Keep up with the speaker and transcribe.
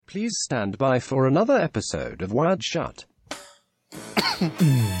Please stand by for another episode of Wired Shut. Yeah.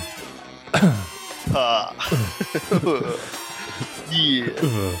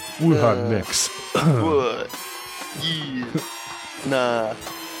 Wuhan mix. What? Yeah. Nah.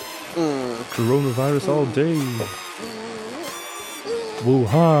 Coronavirus all day.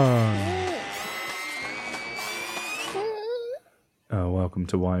 Wuhan. Welcome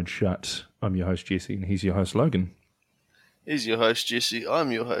to Wired Shut. I'm your host Jesse, and he's your host Logan. He's your host, Jesse.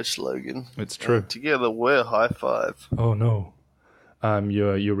 I'm your host, Logan. It's true. And together we're high five. Oh no.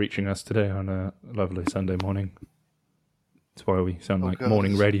 You're reaching us today on a lovely Sunday morning. That's why we sound like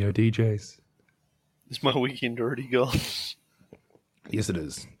morning radio DJs. Is my weekend already gone? Yes, it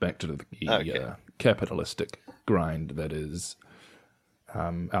is. Back to the capitalistic grind that is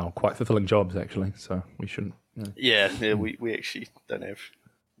our quite fulfilling jobs, actually. So we shouldn't. Yeah, we actually don't have.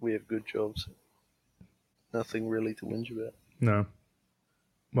 We have good jobs. Nothing really to whinge about. No.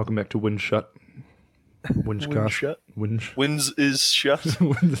 Welcome back to Wind Shut. Winchcast. Shut. Winch. Winds is shut.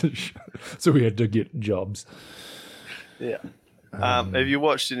 Winds is shut. So we had to get jobs. Yeah. Have you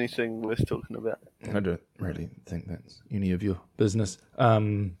watched anything worth talking about? I don't really think that's any of your business.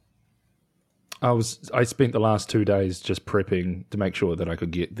 I spent the last 2 days just prepping to make sure that I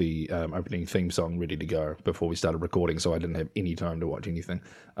could get the opening theme song ready to go before we started recording, so I didn't have any time to watch anything.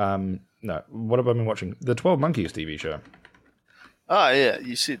 No, what have I been watching? The 12 Monkeys TV show. Ah, yeah,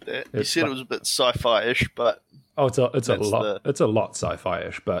 you said that. You said it was a bit sci-fi-ish, but it's a lot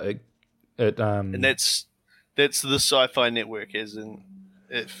sci-fi-ish, but it and that's the Sci-Fi Network, as in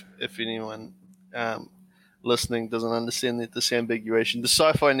if anyone listening doesn't understand that disambiguation, the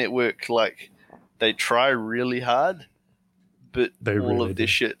Sci-Fi Network, like, they try really hard, but all of their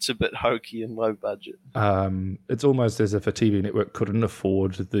shit's a bit hokey and low budget. It's almost as if a TV network couldn't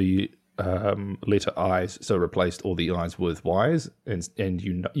afford the letter I's, so replaced all the I's with Y's, and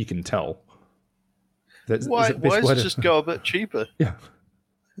you can tell. Why just go a bit cheaper? Yeah.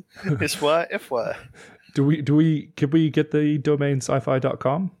 SY, FY. Could we get the domain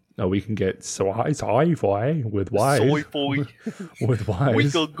sci-fi.com? No, we can get sci-fi with Y's. Sci-fi. With Y's. We can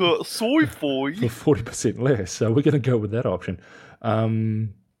get sci-fi. For 40% less, so we're going to go with that option. No,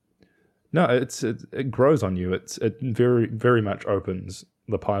 it grows on you. It very, very much opens.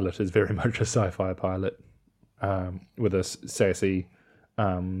 The pilot is very much a sci-fi pilot, with a sassy,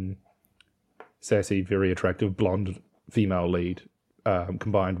 very attractive blonde female lead,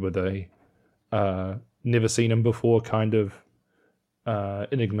 combined with a never seen him before kind of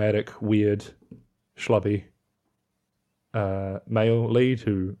enigmatic, weird, schlubby male lead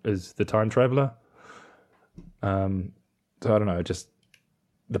who is the time traveler. So I don't know, just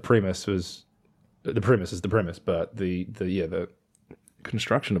the premise is the premise, but the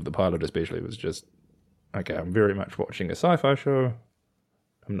construction of the pilot especially was just okay. I'm very much watching a sci-fi show.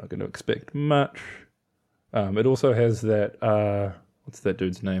 I'm not going to expect much. It also has that what's that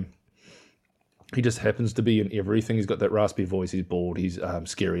dude's name? He just happens to be in everything. He's got that raspy voice. He's bald. He's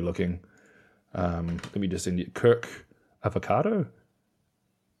scary looking. Let me just send you Kirk Acevedo.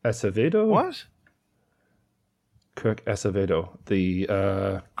 What? Kirk Acevedo.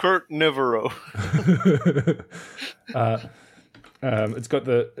 The Kurt Navarro. It's got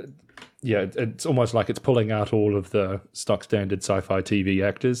the it's almost like it's pulling out all of the stock standard sci-fi TV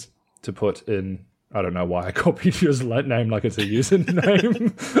actors to put in. I don't know why I copied his name like it's a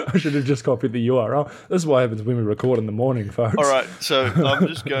username. I should have just copied the URL. This is what happens when we record in the morning, folks. All right, so I'm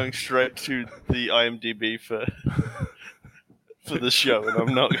just going straight to the IMDb for the show, and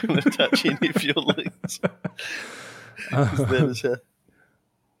I'm not going to touch any of your links. That is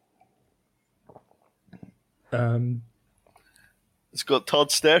it's got Todd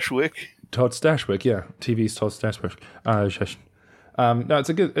Stashwick. Todd Stashwick, yeah, TV's Todd Stashwick. No, it's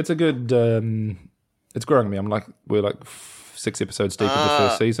a good. It's growing me. We're like 6 episodes deep in the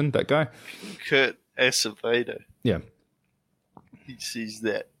first season. That guy, Kurt Acevedo. Yeah, He sees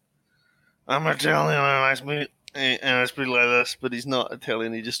that. I'm Italian and I speak like this, but he's not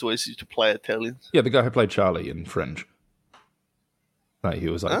Italian. He just always used to play Italian. yeah, the guy who played Charlie in Fringe. Like he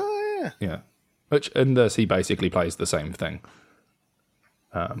was like, yeah. Which in this he basically plays the same thing.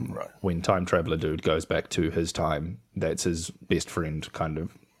 Right. When time traveler dude goes back to his time, that's his best friend, kind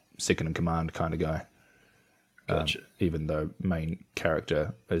of second in command kind of guy. Gotcha. Even though main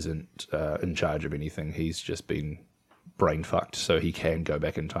character isn't in charge of anything, he's just been brain fucked, so he can go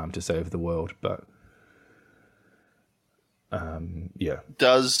back in time to save the world. But yeah,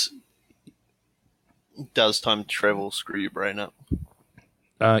 does time travel screw your brain up?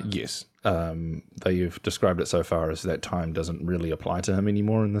 Yes. They've described it so far as that time doesn't really apply to him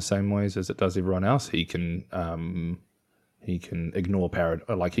anymore in the same ways as it does everyone else. He can He can ignore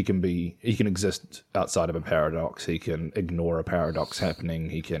he can exist outside of a paradox. He can ignore a paradox happening.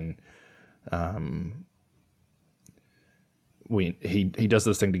 He can, he does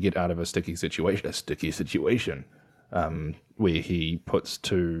this thing to get out of a sticky situation, where he puts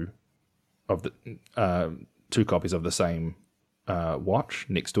two copies of the same watch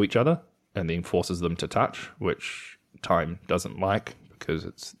next to each other and then forces them to touch, which time doesn't like because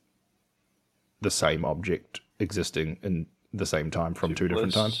it's the same object existing in the same time from two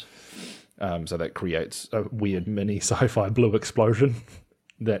different times. So that creates a weird mini sci-fi blue explosion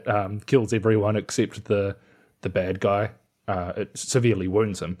that kills everyone except the bad guy. It severely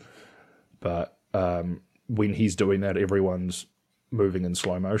wounds him. But when he's doing that, everyone's moving in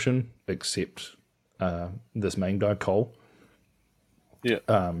slow motion except this main guy, Cole. Yeah.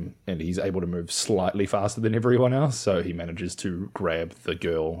 And he's able to move slightly faster than everyone else, so he manages to grab the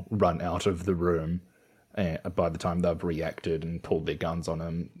girl, run out of the room, and by the time they've reacted and pulled their guns on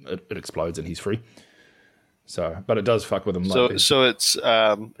him, it explodes and he's free. So, but it does fuck with him. So it's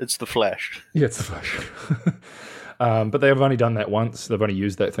the Flash. Yeah, it's the Flash. But they have only done that once. They've only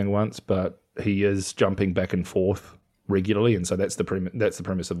used that thing once, but he is jumping back and forth regularly, and so that's the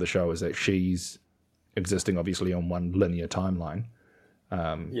premise of the show, is that she's existing obviously on one linear timeline.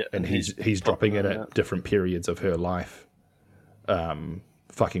 And he's dropping in at different periods of her life,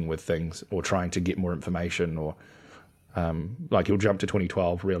 fucking with things or trying to get more information, or like he'll jump to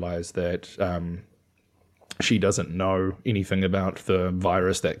 2012, realize that she doesn't know anything about the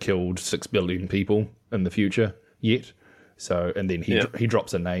virus that killed 6 billion people in the future yet. So, and then he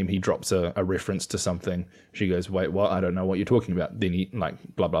drops a name, he drops a reference to something. She goes, "Wait, what? I don't know what you're talking about." Then he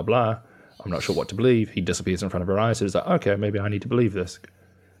blah blah blah. I'm not sure what to believe. He disappears in front of her eyes. So it's like, okay, maybe I need to believe this.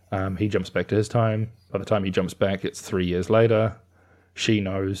 He jumps back to his time. By the time he jumps back, it's 3 years later. She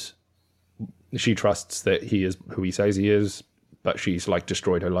knows. She trusts that he is who he says he is, but she's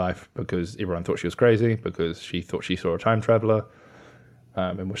destroyed her life because everyone thought she was crazy, because she thought she saw a time traveler,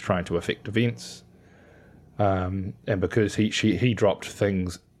 and was trying to affect events. And because he dropped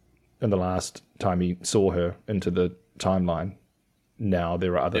things in the last time he saw her into the timeline, now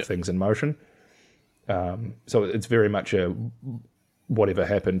there are other things in motion. So it's very much a whatever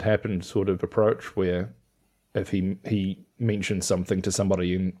happened sort of approach, where if he mentions something to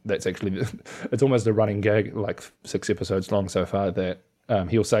somebody, and that's actually, it's almost a running gag, 6 episodes long so far, that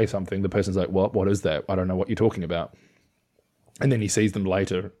he'll say something, the person's like, what is that? I don't know what you're talking about. And then he sees them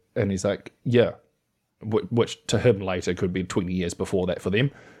later, and he's like, yeah, which to him later could be 20 years before that for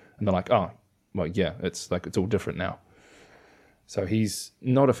them. And they're like, oh, well, yeah, it's all different now. So he's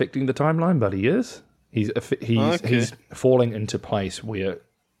not affecting the timeline, but he is. He's falling into place where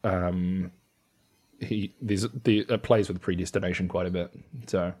it plays with predestination quite a bit.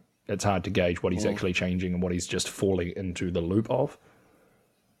 So it's hard to gauge what he's actually changing and what he's just falling into the loop of.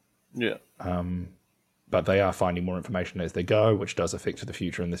 Yeah. But they are finding more information as they go, which does affect the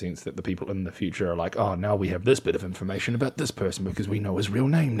future in the sense that the people in the future are like, oh, now we have this bit of information about this person because we know his real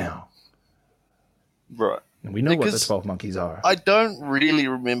name now. Right. And we know what the 12 monkeys are. I don't really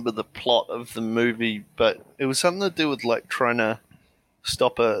remember the plot of the movie, but it was something to do with trying to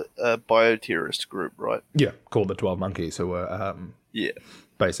stop a bioterrorist group, right? Yeah, called the 12 monkeys, who were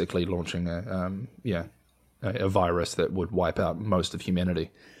basically launching a virus that would wipe out most of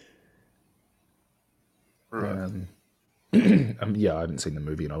humanity. Right. I haven't seen the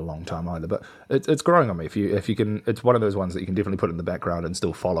movie in a long time either, but it's growing on me. If you can, it's one of those ones that you can definitely put in the background and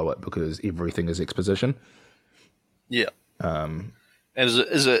still follow it because everything is exposition. Yeah.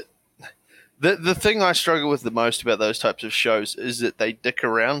 Is it the thing I struggle with the most about those types of shows is that they dick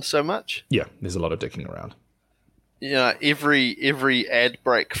around so much? Yeah, there's a lot of dicking around. Yeah, every ad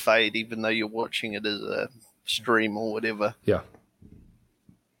break fade, even though you're watching it as a stream or whatever. Yeah.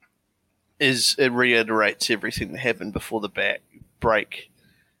 It reiterates everything that happened before the break,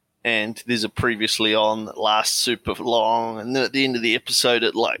 and there's a previously on that lasts super long, and then at the end of the episode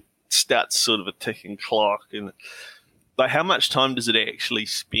it starts sort of a ticking clock, and how much time does it actually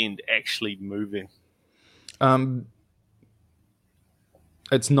spend actually moving?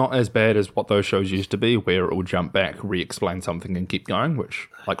 It's not as bad as what those shows used to be, where it will jump back, re-explain something, and keep going, which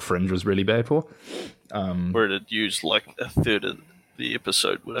Fringe was really bad for. Where it'd use a third of the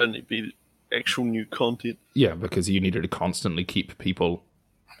episode would only be actual new content. Yeah, because you needed to constantly keep people.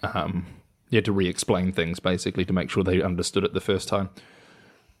 You had to re-explain things basically to make sure they understood it the first time.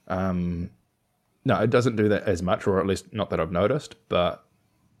 No, it doesn't do that as much, or at least not that I've noticed. But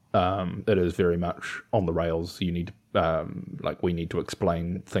it is very much on the rails. You need, we need to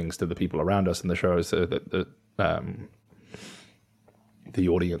explain things to the people around us in the show so that the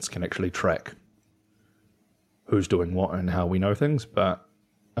audience can actually track who's doing what and how we know things, but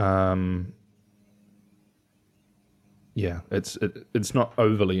it's not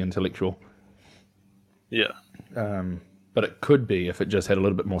overly intellectual. Yeah. But it could be if it just had a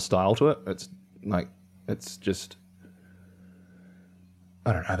little bit more style to it. It's just,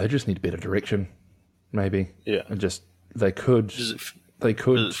 I don't know. They just need better direction, maybe. Yeah. And just they could. Does it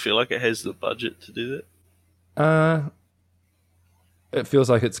feel like it has the budget to do that? It feels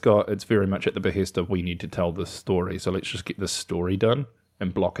like it's very much at the behest of we need to tell this story, so let's just get this story done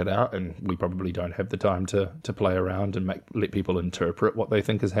and block it out. And we probably don't have the time to play around and let people interpret what they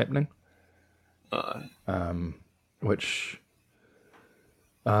think is happening. Which,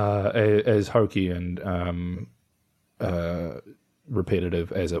 as hokey and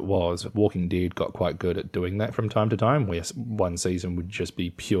repetitive as it was, Walking Dead got quite good at doing that from time to time, where one season would just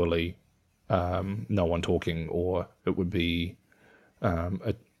be purely no one talking, or it would be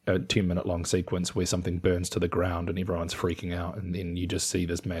a 10-minute long sequence where something burns to the ground and everyone's freaking out, and then you just see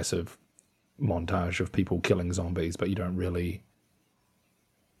this massive montage of people killing zombies, but you don't really...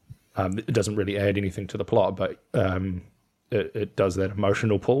 it doesn't really add anything to the plot, but it does that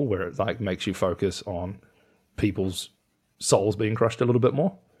emotional pull where it like makes you focus on people's souls being crushed a little bit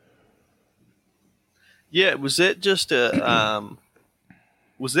more. Yeah, was that just a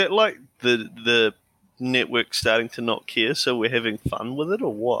was that like the network starting to not care, so we're having fun with it,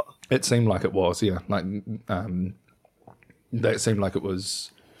 or what? It seemed like it was, yeah. Like that seemed like it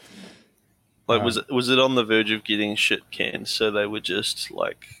was. Like, was it on the verge of getting shit canned, so they would just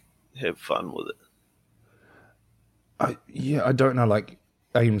like have fun with it? I don't know. Like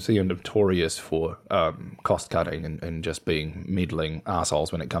AMC are notorious for cost cutting and just being meddling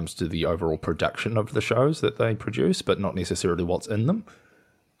assholes when it comes to the overall production of the shows that they produce, but not necessarily what's in them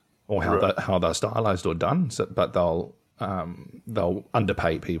or how they're stylized or done. So, but they'll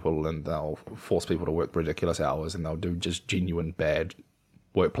underpay people and they'll force people to work ridiculous hours and they'll do just genuine bad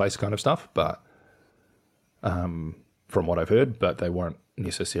workplace kind of stuff. But from what I've heard, but they won't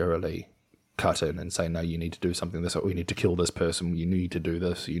necessarily cut in and say, no, you need to do something this, or we need to kill this person, you need to do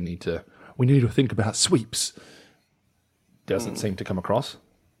this, we need to think about sweeps. Doesn't seem to come across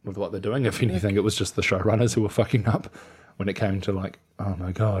with what they're doing. If anything, it was just the showrunners who were fucking up when it came to like, oh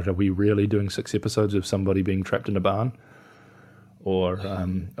my god, are we really doing 6 episodes of somebody being trapped in a barn? Or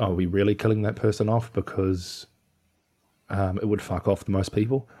are we really killing that person off because it would fuck off the most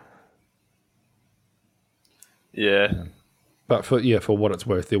people? Yeah. But for what it's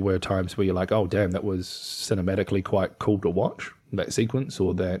worth, there were times where you're like, oh damn, that was cinematically quite cool to watch, that sequence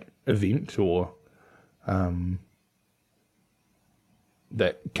or that event or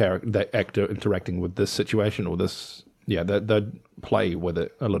that actor interacting with this situation or this, they'd play with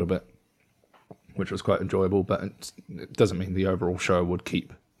it a little bit, which was quite enjoyable. But it doesn't mean the overall show would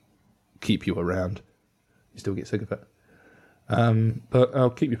keep you around. You still get sick of it. But I'll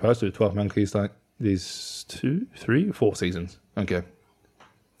keep you posted with 12 Monkeys. Like, there's 2, 3, 4 seasons. Okay.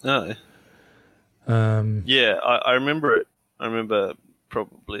 Oh. Yeah, I remember it. I remember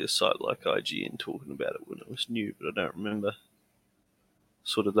probably a site like IGN talking about it when it was new, but I don't remember.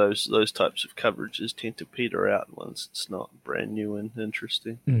 Sort of those types of coverages tend to peter out once it's not brand new and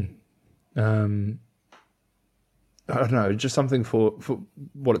interesting. I don't know, just something for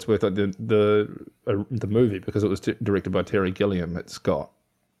what it's worth. Like the movie, because it was directed by Terry Gilliam, it's got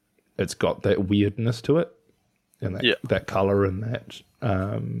that weirdness to it, and that color and that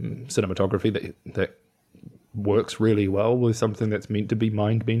cinematography that works really well with something that's meant to be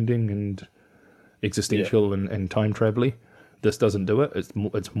mind bending and existential and time travel-y. This doesn't do it.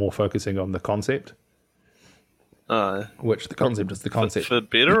 It's more focusing on the concept. Which the concept is the concept. For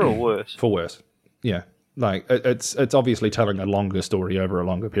better or worse? For worse. Yeah. Like, it's obviously telling a longer story over a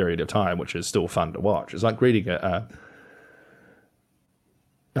longer period of time, which is still fun to watch. It's like reading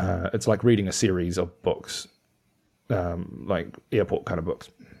it's like reading a series of books, like airport kind of books.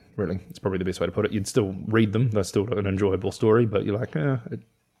 Really, it's probably the best way to put it. You'd still read them; they're still an enjoyable story, but you're like,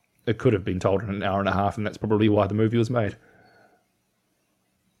 it could have been told in an hour and a half, and that's probably why the movie was made.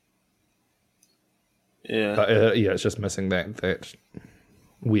 Yeah, but it's just missing that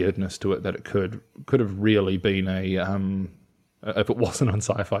weirdness to it. That it could have really been if it wasn't on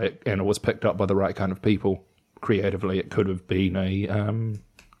Sci-Fi and it was picked up by the right kind of people creatively, it could have been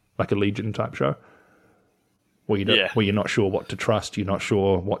like a Legion type show where you're not sure what to trust, you're not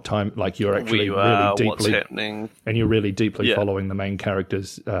sure what time, like you're actually really deeply what's happening, and you're really deeply following the main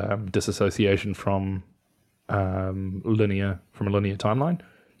character's disassociation from a linear timeline,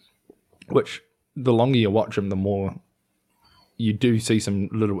 which the longer you watch him, the more you do see some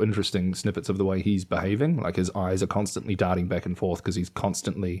little interesting snippets of the way he's behaving. Like his eyes are constantly darting back and forth because he's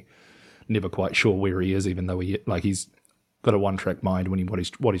constantly never quite sure where he is, even though he's got a one-track mind when what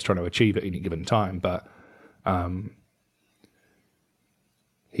he's trying to achieve at any given time. But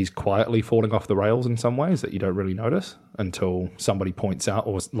he's quietly falling off the rails in some ways that you don't really notice until somebody points out,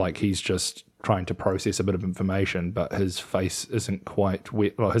 or like he's just trying to process a bit of information, but his face isn't quite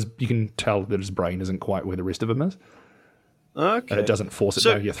where, well, you can tell that his brain isn't quite where the rest of him is. Okay. And it doesn't force it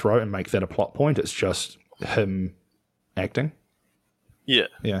down your throat and make that a plot point. It's just him acting. Yeah.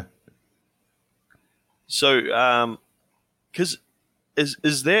 Yeah. So, because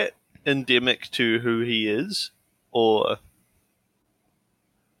is that endemic to who he is, or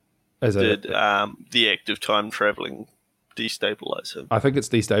did the act of time traveling destabilize him? I think it's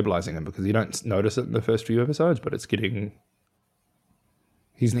destabilizing him because you don't notice it in the first few episodes, but it's getting.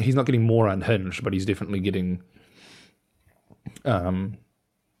 He's not getting more unhinged, but he's definitely getting. No,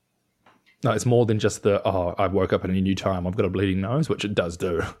 it's more than just I woke up in a new time, I've got a bleeding nose, which it does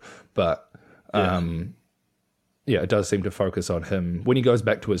do, but it does seem to focus on him. When he goes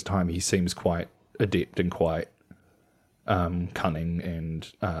back to his time, he seems quite adept and quite cunning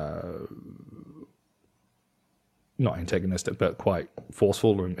and not antagonistic, but quite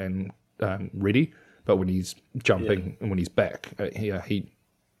forceful and ready. But when he's jumping and when he's back,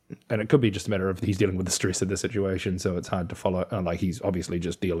 and it could be just a matter of he's dealing with the stress of the situation, so it's hard to follow. Like he's obviously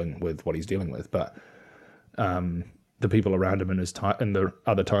just dealing with what he's dealing with, but the people around him in the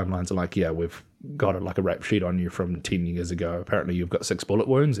other timelines are like, yeah, we've got a rap sheet on you from 10 years ago. Apparently you've got 6 bullet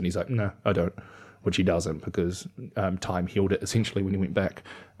wounds, and he's like, no, I don't, which he doesn't because time healed it essentially when he went back.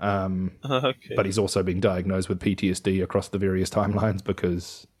 Okay. But he's also been diagnosed with PTSD across the various timelines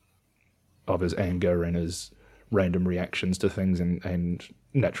because of his anger and his random reactions to things and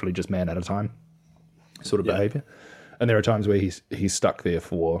naturally just man at a time sort of behavior. And there are times where he's stuck there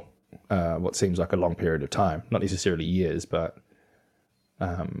for what seems like a long period of time, not necessarily years, but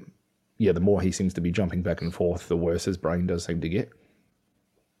the more he seems to be jumping back and forth, the worse his brain does seem to get.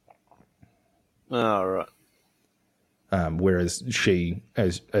 All right. Whereas she,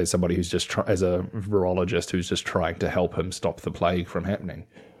 as somebody who's just as a virologist who's just trying to help him stop the plague from happening,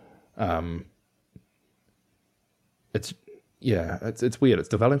 it's weird. It's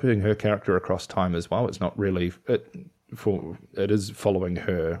developing her character across time as well. It's not really it is following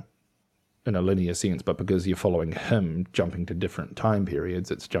her in a linear sense, but because you're following him jumping to different time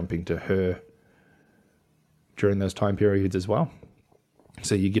periods, it's jumping to her during those time periods as well.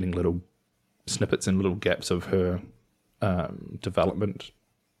 So you're getting little snippets and little gaps of her development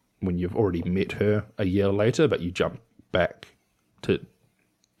when you've already met her a year later, but you jump back to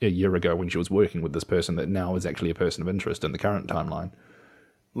a year ago when she was working with this person that now is actually a person of interest in the current timeline.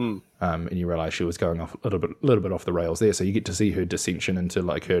 And you realize she was going off a little bit off the rails there. So you get to see her dissension into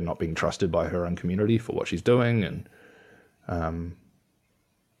like her not being trusted by her own community for what she's doing. And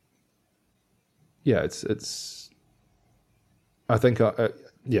it's I think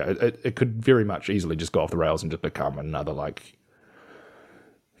it could very much easily just go off the rails and just become another like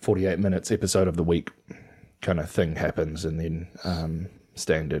 48 minutes episode of the week kind of thing happens, and then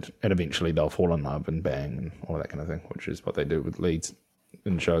standard, and eventually they'll fall in love and bang and all that kind of thing, which is what they do with leads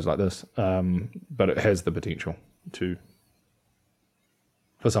in shows like this. But it has the potential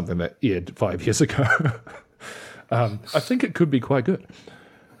for something that aired 5 years ago. I think it could be quite good.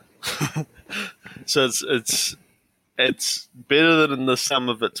 So it's better than the sum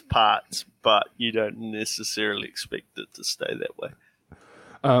of its parts, but you don't necessarily expect it to stay that way.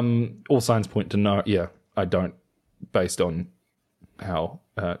 All signs point to no. Yeah, I don't, based on how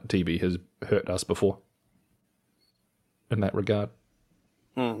TV has hurt us before in that regard.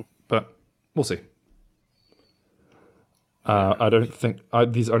 But we'll see. I don't think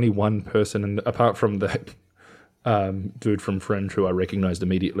there's only one person, apart from that dude from Fringe who I recognized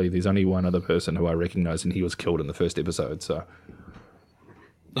immediately. There's only one other person who I recognized, and he was killed in the first episode. So,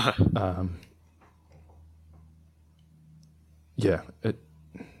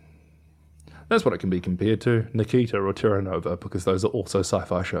 that's what it can be compared to, Nikita or Terra Nova, because those are also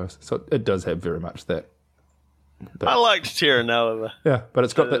sci-fi shows. So it does have very much that. I liked Terra Nova. Yeah, but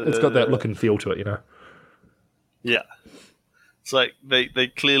it's got that look and feel to it, you know. Yeah, it's like they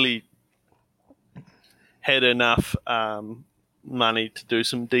clearly had enough money to do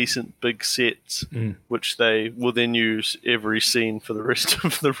some decent big sets, which they will then use every scene for the rest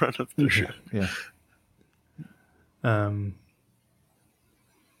of the run of the show. Yeah.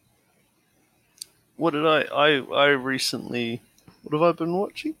 What did I recently? What have I been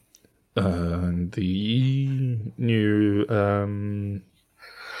watching? The new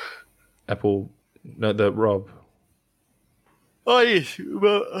Apple, the Rob. Oh yes,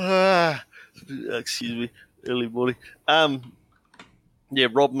 well, excuse me, early morning. Yeah,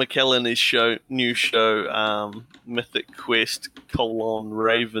 Rob McElhenney's new show, Mythic Quest: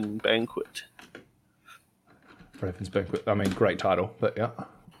 Raven Banquet. Raven's Banquet. I mean, great title, but yeah.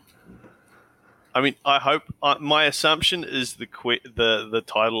 I mean, I hope my assumption is the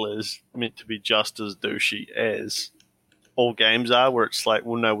title is meant to be just as douchey as all games are, where it's like,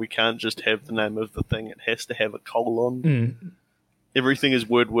 well, no, we can't just have the name of the thing; it has to have a colon. Mm. Everything is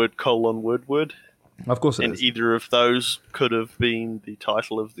word colon word. Of course it and is. Either of those could have been the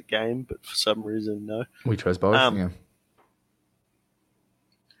title of the game, but for some reason, no. We chose both. Yeah.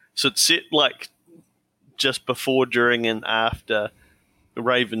 So it's set like just before, during, and after the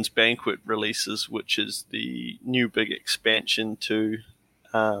Raven's Banquet releases, which is the new big expansion to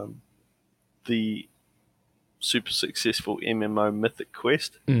the super successful MMO Mythic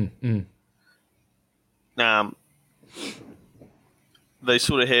Quest. They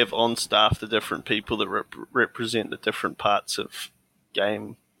sort of have on staff the different people that represent the different parts of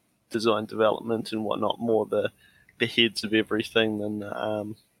game design development and whatnot, more the heads of everything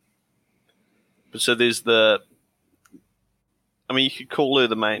than. But so there's I mean, you could call her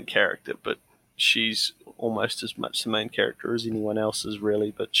the main character, but she's almost as much the main character as anyone else is,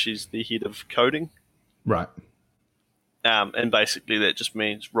 really. But she's the head of coding. Right. And basically that just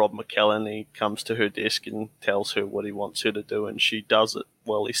means Rob McElhenney comes to her desk and tells her what he wants her to do, and she does it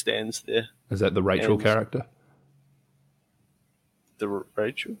while he stands there. Is that the Rachel character? The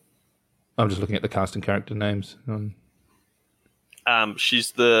Rachel? I'm just looking at the cast and character names.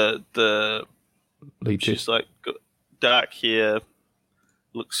 She's the lead. She's like got dark hair,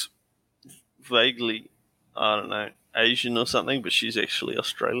 looks vaguely, I don't know, Asian or something, but she's actually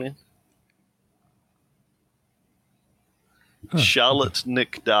Australian. Huh. Charlotte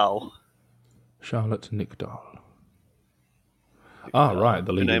Nickdal. Charlotte Nickdal. Ah, right,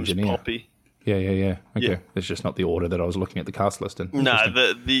 the lead Her name's engineer. Poppy. Yeah. Okay, Yeah. it's just not the order that I was looking at the cast list in. No,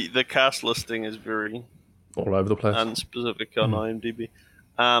 the cast listing is very all over the place. unspecific on IMDb.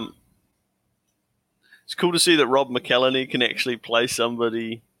 It's cool to see that Rob McElhenney can actually play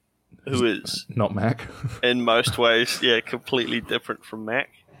somebody who is not Mac. in most ways, completely different from Mac.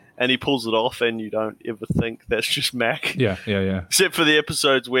 And he pulls it off, and you don't ever think that's just Mac. Yeah. Except for the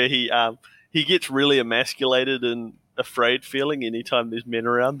episodes where he gets really emasculated and afraid feeling anytime there's men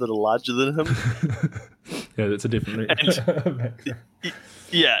around that are larger than him. Yeah, that's a different.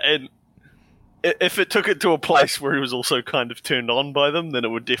 And if it took it to a place where he was also kind of turned on by them, then it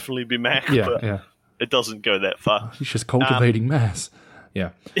would definitely be Mac. Yeah. It doesn't go that far. He's just cultivating mass.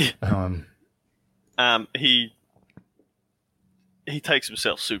 Yeah. He takes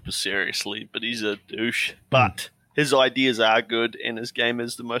himself super seriously, but he's a douche. But his ideas are good, and his game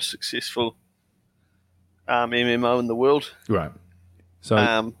is the most successful MMO in the world. Right.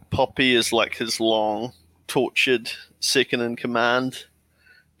 So Poppy is like his long, tortured second in command.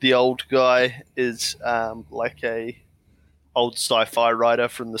 The old guy is like a old sci-fi writer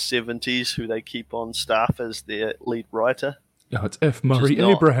from the 70s who they keep on staff as their lead writer. Oh, it's F. Murray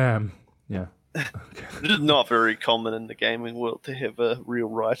Abraham. Yeah. It is not very common in the gaming world to have a real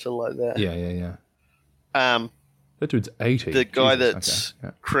writer like that. Yeah. That dude's 80. The guy Jesus. that's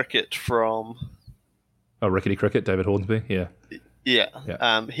okay. Cricket from... Oh, Rickety Cricket, David Hornsby? Yeah.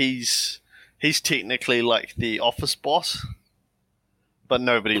 Yeah. He's technically like the office boss, but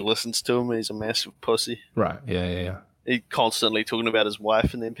nobody listens to him. He's a massive pussy. Right, yeah. He's constantly talking about his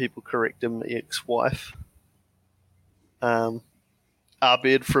wife, and then people correct him, ex-wife.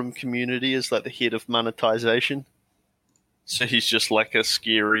 Abed from Community is like the head of monetization. So he's just like a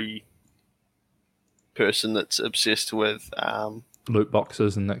scary person that's obsessed with... loot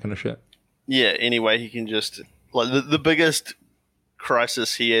boxes and that kind of shit. Yeah, anyway, he can just... like the biggest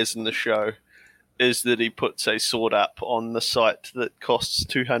crisis he has in the show is that he puts a sword up on the site that costs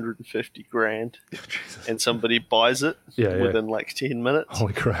 250 grand and somebody buys it within like 10 minutes.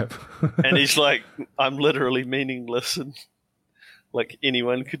 Holy crap. And he's like, I'm literally meaningless and like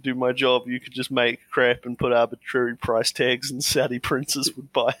anyone could do my job. You could just make crap and put arbitrary price tags and Saudi princes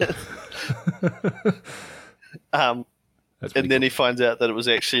would buy it. And then he finds out that it was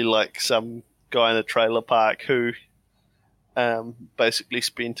actually like some guy in a trailer park who basically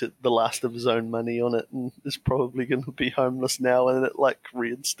spent the last of his own money on it and is probably going to be homeless now, and it like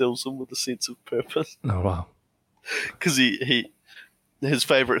reinstills him with a sense of purpose. Oh, wow. Because his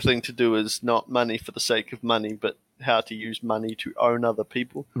favorite thing to do is not money for the sake of money, but how to use money to own other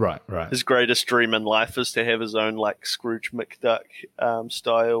people. Right. His greatest dream in life is to have his own like Scrooge McDuck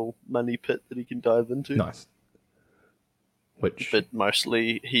style money pit that he can dive into. Nice. But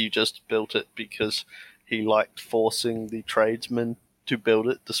mostly he just built it because he liked forcing the tradesmen to build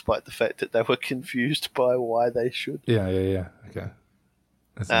it, despite the fact that they were confused by why they should. Yeah. Okay.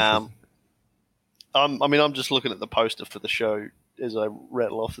 That's Um, interesting. I'm just looking at the poster for the show as I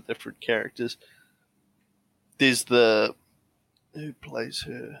rattle off the different characters. There's who plays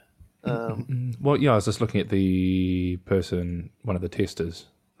her? Well, yeah, I was just looking at the person, one of the testers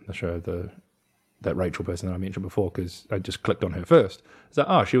in the show, that Rachel person that I mentioned before, because I just clicked on her first. It's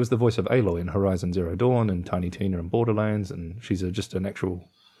like, she was the voice of Aloy in Horizon Zero Dawn and Tiny Tina in Borderlands, and she's just an actual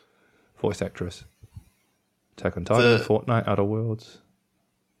voice actress. Attack on Titan, Fortnite, Outer Worlds.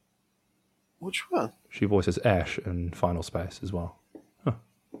 Which one? She voices Ash in Final Space as well.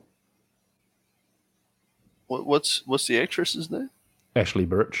 What's the actress's name? Ashley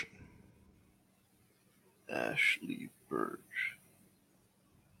Birch. Ashley Birch.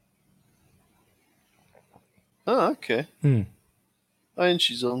 Oh, okay. Mm. Oh, and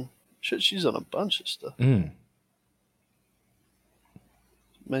she's on a bunch of stuff. Mm.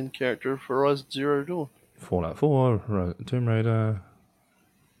 Main character of Horizon Zero Dawn. Fallout 4, Tomb Raider.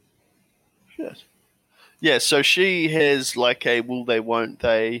 Shit. Yeah, so she has like a will they won't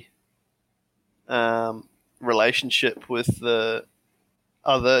they relationship with the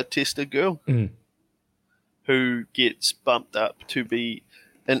other tester girl who gets bumped up to be,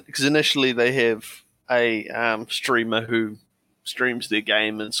 and because initially they have a streamer who streams their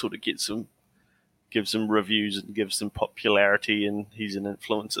game and sort of gives them reviews and gives them popularity, and he's an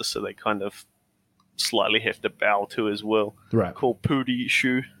influencer, so they kind of slightly have to bow to as well. Right. Called Pootie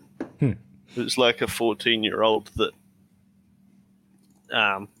Shu. It's like a 14-year-old that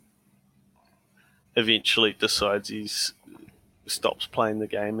eventually decides he stops playing the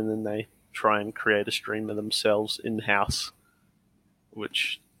game, and then they try and create a streamer themselves in-house,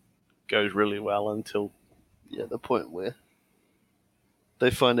 which goes really well until the point where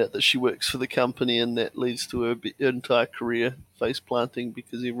they find out that she works for the company, and that leads to her entire career face planting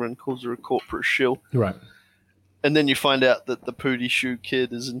because everyone calls her a corporate shill. Right. And then you find out that the Pootie Shoe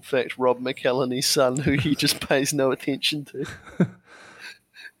kid is in fact Rob McElhenney's son, who he just pays no attention to.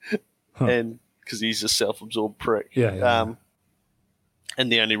 And because he's a self-absorbed prick. Yeah.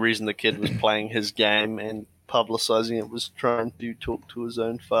 And the only reason the kid was playing his game and publicizing it was trying to talk to his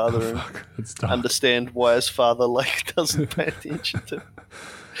own father and understand why his father doesn't pay attention to him.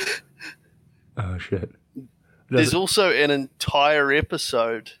 Oh, shit. There's also an entire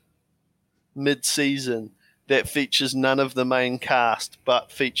episode mid-season that features none of the main cast,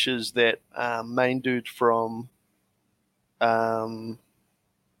 but features that main dude from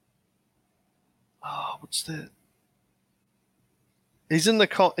what's that? He's in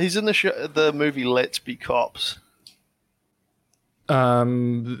the movie Let's Be Cops.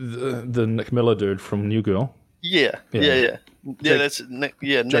 The Nick Miller dude from New Girl. Yeah. That's Nick.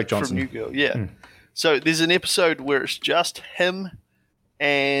 Yeah, Nick from New Girl. Yeah. So there's an episode where it's just him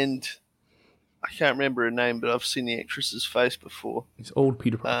and I can't remember her name, but I've seen the actress's face before. It's old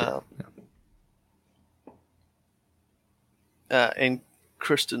Peter Parker. And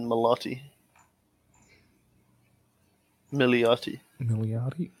Kristen Milioti.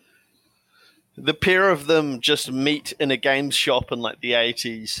 The pair of them just meet in a games shop in like the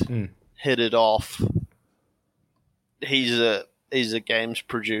 80s, hit it off. He's a games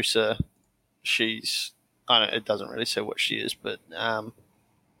producer. She's, I don't know, it doesn't really say what she is, but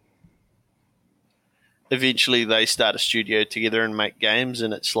eventually they start a studio together and make games,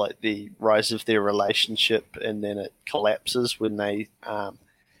 and it's like the rise of their relationship, and then it collapses when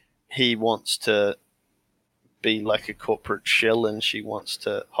he wants to be like a corporate shell, and she wants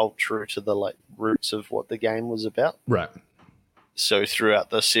to hold true to the like roots of what the game was about. Right. So throughout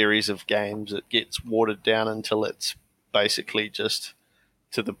the series of games, it gets watered down until it's basically just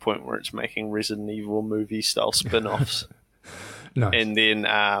to the point where it's making Resident Evil movie style spin-offs. Nice. And then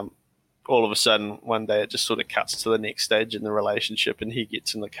all of a sudden, one day it just sort of cuts to the next stage in the relationship, and he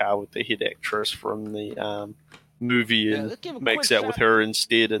gets in the car with the head actress from the movie and makes out with her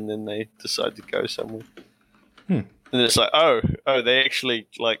instead, and then they decide to go somewhere. And it's like, they actually,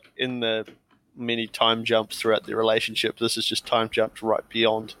 like, in the many time jumps throughout their relationship, this is just time jumped right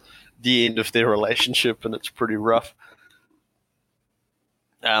beyond the end of their relationship, and it's pretty rough.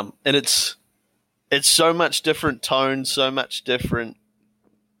 And it's so much different tone, so much different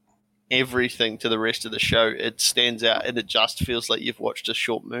everything to the rest of the show. It stands out, and it just feels like you've watched a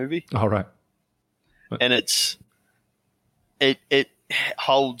short movie. All right. And it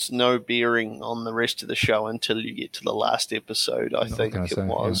holds no bearing on the rest of the show until you get to the last episode, I think it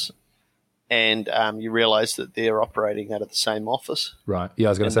was. Yeah. And you realize that they're operating out of the same office. Right. Yeah,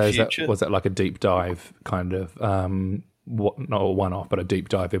 I was going to say, was that like a deep dive kind of, not a one-off, but a deep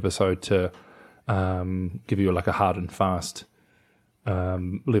dive episode to give you like a hard and fast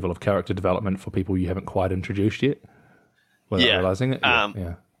level of character development for people you haven't quite introduced yet? without Yeah. realizing it.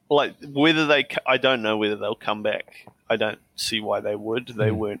 Yeah. Like I don't know whether they'll come back. I don't see why they would. They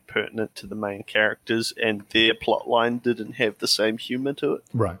weren't pertinent to the main characters, and their plot line didn't have the same humor to it.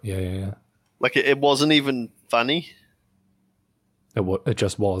 Right. Yeah. Like it wasn't even funny. It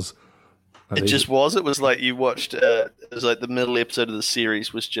just was. It just was. It was like you watched. It was like the middle episode of the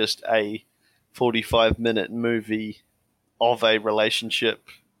series was just a 45-minute movie of a relationship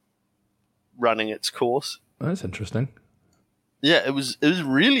running its course. That's interesting. Yeah, it was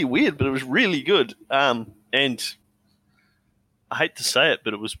really weird, but it was really good. And I hate to say it,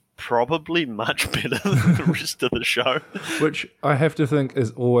 but it was probably much better than the rest of the show. Which I have to think is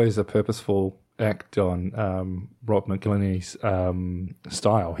always a purposeful act on Rob McElhenney's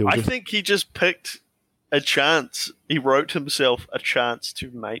style. I think he just picked a chance. He wrote himself a chance to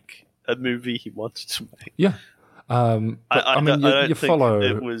make a movie he wanted to make. Yeah. You follow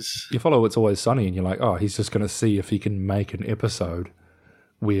It's Always Sunny, and you're like, oh, he's just going to see if he can make an episode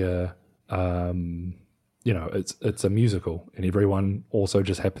where, it's a musical, and everyone also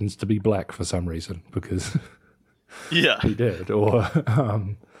just happens to be black for some reason because he did, or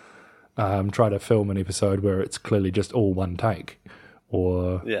try to film an episode where it's clearly just all one take,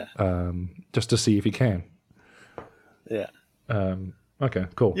 or just to see if he can. Yeah. Okay,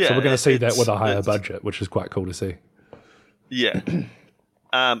 cool. Yeah, so we're going to see that with a higher budget, which is quite cool to see. Yeah.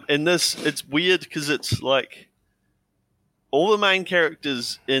 In this, it's weird because it's like all the main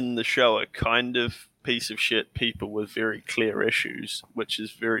characters in the show are kind of piece of shit people with very clear issues, which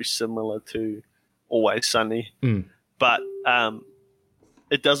is very similar to Always Sunny. But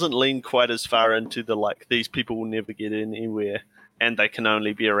it doesn't lean quite as far into the like, these people will never get anywhere and they can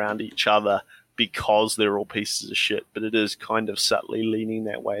only be around each other because they're all pieces of shit, but it is kind of subtly leaning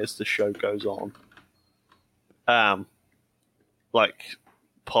that way as the show goes on. Like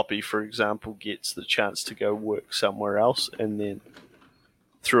Poppy, for example, gets the chance to go work somewhere else, and then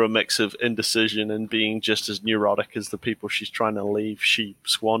through a mix of indecision and being just as neurotic as the people she's trying to leave, she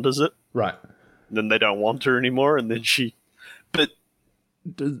squanders it. Right. And then they don't want her anymore, and then but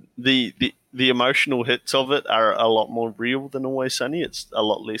the emotional hits of it are a lot more real than Always Sunny. It's a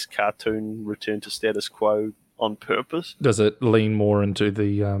lot less cartoon return to status quo on purpose. Does it lean more into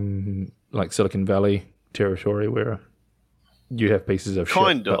the like Silicon Valley territory where you have pieces of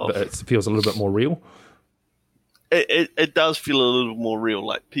shit, but it feels a little bit more real? It does feel a little more real.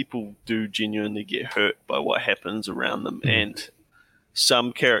 Like people do genuinely get hurt by what happens around them, and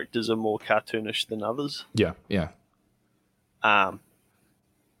some characters are more cartoonish than others. Yeah.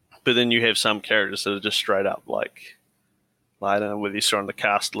 But then you have some characters that are just straight up like, I don't know whether you saw on the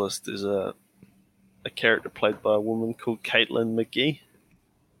cast list, there's a character played by a woman called Caitlin McGee.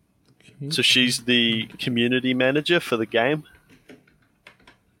 Okay. So she's the community manager for the game.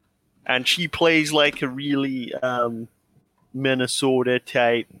 And she plays like a really Minnesota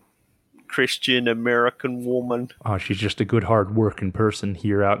type Christian American woman. Oh, she's just a good, hard-working person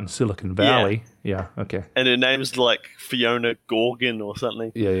here out in Silicon Valley. Yeah, okay. And her name's like Fiona Gorgon or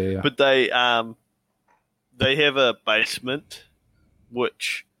something. Yeah. But they have a basement,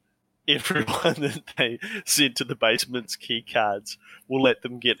 which everyone that they send to the basement's key cards will let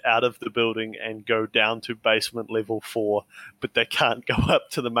them get out of the building and go down to basement level 4, but they can't go up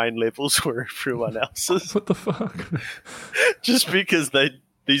to the main levels where everyone else is. What the fuck? Just because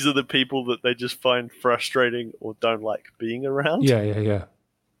these are the people that they just find frustrating or don't like being around. Yeah.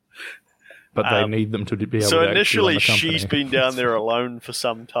 But they need them to be able to. So initially, she's been down there alone for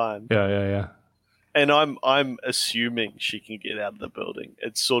some time. Yeah. And I'm assuming she can get out of the building.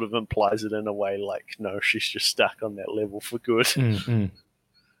 It sort of implies it in a way like, no, she's just stuck on that level for good.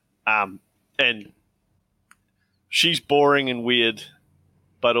 And she's boring and weird,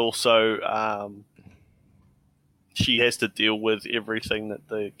 but also she has to deal with everything that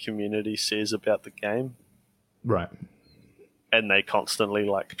the community says about the game. Right. And they constantly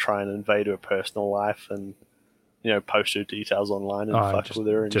like try and invade her personal life and, you know, post her details online and fuck with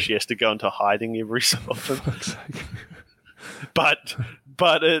her, and she has to go into hiding every so often.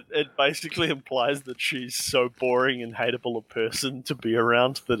 But it basically implies that she's so boring and hateable a person to be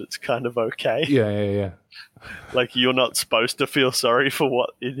around that it's kind of okay. Yeah. Like, you're not supposed to feel sorry for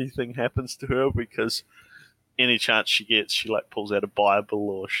what anything happens to her, because any chance she gets, she like pulls out a Bible,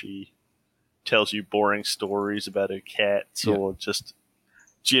 or she tells you boring stories about her cats, or just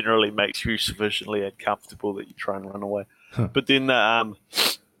generally makes you sufficiently uncomfortable that you try and run away. But then, a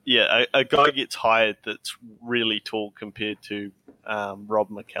guy gets hired that's really tall compared to Rob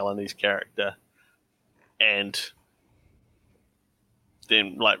McElhenney's character, and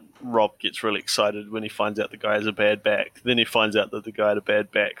then like Rob gets really excited when he finds out the guy has a bad back. Then he finds out that the guy had a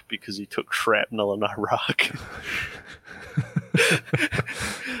bad back because he took shrapnel in Iraq.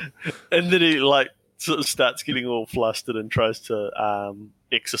 And then he like sort of starts getting all flustered and tries to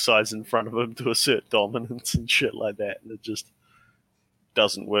exercise in front of him to assert dominance and shit like that, and it just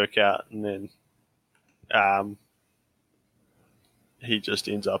doesn't work out. And then he just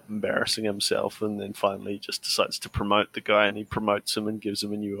ends up embarrassing himself, and then finally he just decides to promote the guy, and he promotes him and gives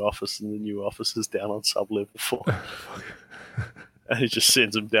him a new office, and the new office is down on sub-level 4. And he just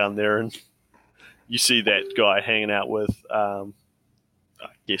sends him down there, and you see that guy hanging out with, I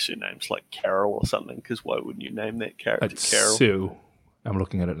guess her name's like Carol or something, because why wouldn't you name that character It's Carol? Sue. I'm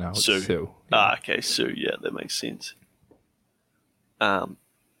looking at it now. It's Sue. Sue. Yeah. Ah, okay, Sue. Yeah, that makes sense.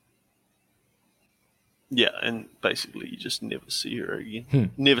 Yeah, and basically you just never see her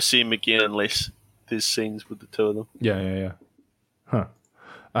again. Never see him again unless there's scenes with the two of them. Yeah. Huh.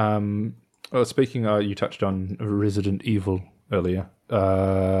 Well, speaking, you touched on Resident Evil earlier.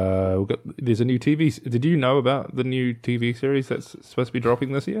 There's a new TV. Did you know about the new TV series that's supposed to be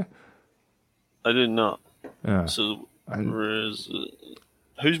dropping this year? I did not. Yeah. So, who's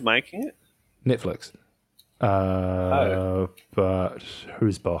making it? Netflix. But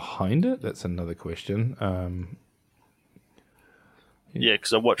who's behind it? That's another question. Yeah,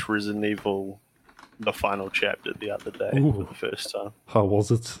 because I watched Resident Evil, the final chapter, the other day for the first time. How was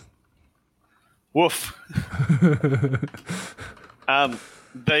it? Woof.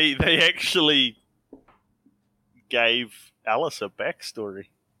 They actually gave Alice a backstory.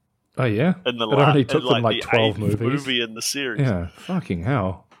 Oh yeah, In the it only took in, them like the 12 eighth movies. movie in the series. Yeah, fucking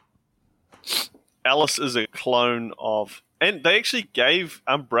hell. Alice is a clone of, and they actually gave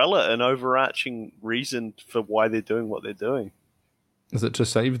Umbrella an overarching reason for why they're doing what they're doing. Is it to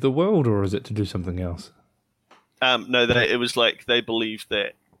save the world or is it to do something else? No, it was like they believe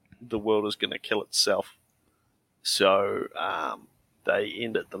that the world is going to kill itself, so they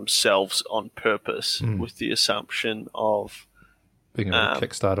end it themselves on purpose with the assumption of Being able to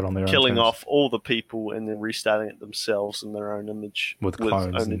kickstart it on their killing own terms. off all the people and then restarting it themselves in their own image With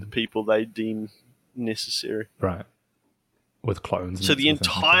clones only and- the people they deem necessary. Right. With clones. And So that the sort of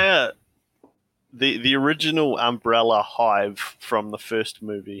thing. entire the original Umbrella hive from the first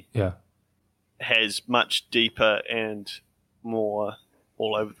movie Yeah. has much deeper and more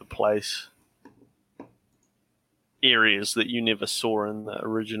all over the place areas that you never saw in the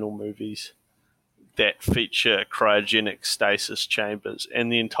original movies that feature cryogenic stasis chambers,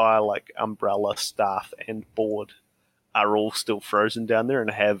 and the entire like Umbrella staff and board are all still frozen down there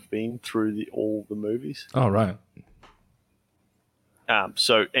and have been through all the movies. Oh, right.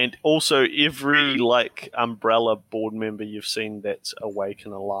 So, and also every like Umbrella board member you've seen that's awake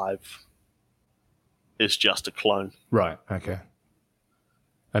and alive is just a clone. Right. Okay.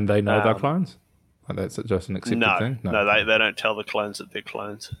 And they know they're clones? Like that's just an accepted No, thing? no, they don't tell the clones that they're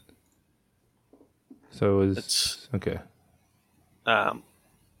clones. So It's okay. And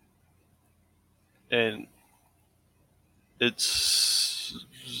it's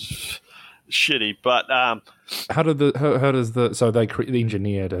shitty, but How does they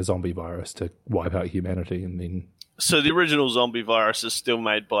engineered a zombie virus to wipe out humanity and then so the original zombie virus is still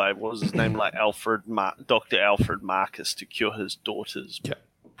made by what was his name, like Dr. Alfred Marcus, to cure his daughter's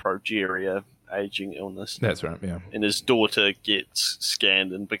progeria aging illness. that's right, yeah. And his daughter gets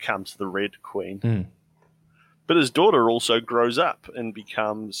scanned and becomes the Red Queen. Mm. But his daughter also grows up and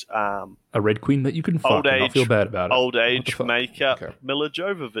becomes A red queen that you can fuck old and not age, feel bad about it. old What the age fuck? makeup Okay. Mila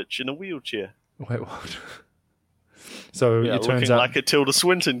Jovovich in a wheelchair. Wait, what? So Yeah, it turns looking out. like a Tilda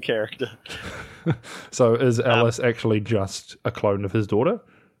Swinton character. So is Alice actually just a clone of his daughter,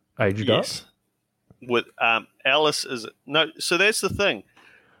 aged up? Yes. With Alice is no. So that's the thing.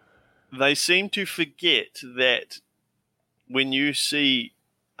 They seem to forget that when you see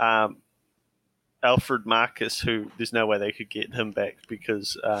Alfred Marcus, who there's no way they could get him back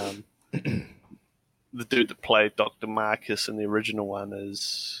because the dude that played Dr. Marcus in the original one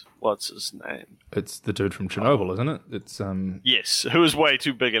is what's his name? It's the dude from Chernobyl, isn't it? It's Yes, who is way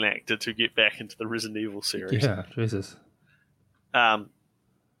too big an actor to get back into the Resident Evil series. yeah, Jesus.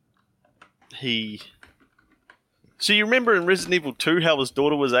 He. So you remember in Resident Evil 2 how his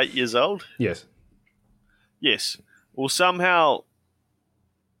daughter was 8 years old? Yes. Yes. Well, somehow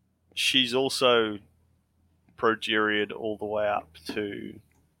she's also progeried all the way up to,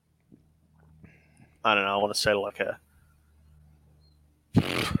 I don't know, I want to say like a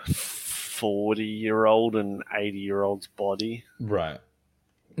 40-year-old and 80-year-old's body. Right.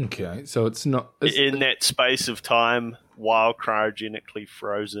 Okay, so it's not. In that space of time, while cryogenically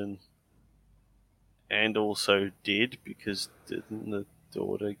frozen and also dead, because didn't the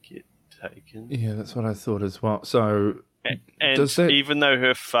daughter get taken? Yeah, that's what I thought as well. So And does that- even though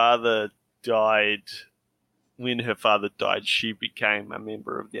her father died when her father died, she became a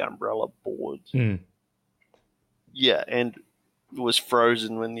member of the Umbrella board. Mm. Yeah, and was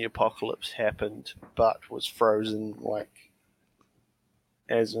frozen when the apocalypse happened, but was frozen like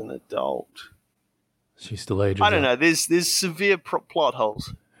as an adult. She still ages. I don't know. There's severe plot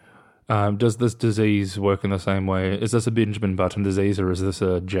holes. Does this disease work in the same way? Is this a Benjamin Button disease, or is this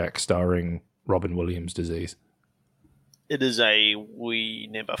a Jack starring Robin Williams disease? It is we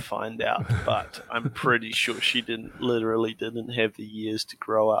never find out, but I'm pretty sure she didn't have the years to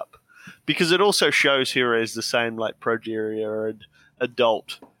grow up. Because it also shows her as the same like progeria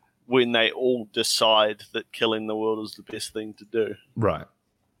adult when they all decide that killing the world is the best thing to do. Right.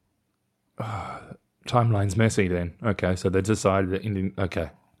 Timeline's messy then. Okay, so they decided that ending.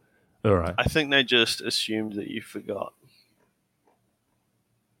 Okay. All right. I think they just assumed that you forgot.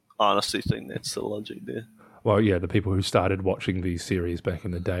 I honestly think that's the logic there. Well, yeah, the people who started watching these series back in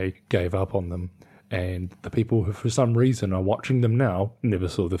the day gave up on them, and the people who, for some reason, are watching them now never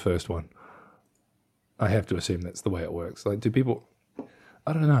saw the first one. I have to assume that's the way it works. Like, do people...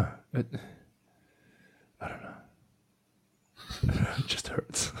 I don't know. I don't know. It just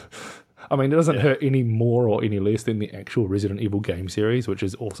hurts. I mean, it doesn't hurt any more or any less than the actual Resident Evil game series, which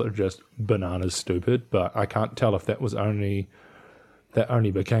is also just bananas stupid, but I can't tell if that was only... That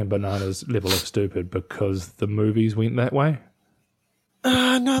only became bananas level of stupid because the movies went that way.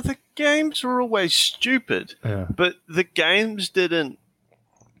 No, the games were always stupid. Yeah. But the games didn't...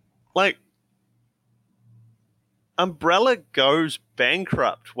 Like, Umbrella goes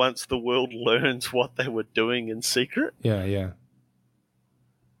bankrupt once the world learns what they were doing in secret. Yeah, yeah.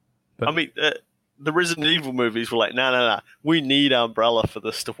 But, I mean, the Resident Evil movies were like, no, we need Umbrella for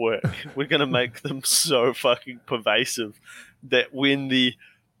this to work. We're going to make them so fucking pervasive that when the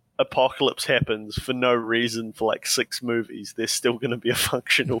apocalypse happens for no reason for like 6 movies, there's still going to be a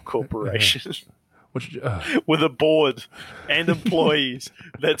functional corporation which, with a board and employees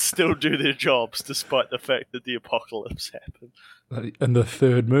that still do their jobs despite the fact that the apocalypse happened. in the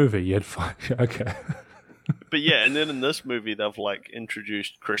third movie, you'd find... Okay. But yeah, and then in this movie, they've like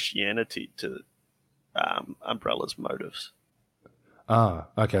introduced Christianity to Umbrella's motives. Ah,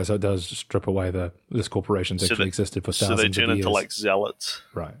 okay, so it does strip away this corporation's actually existed for thousands of years. So they turn into like zealots.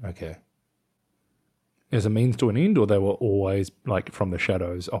 Right, okay. As a means to an end, or they were always like from the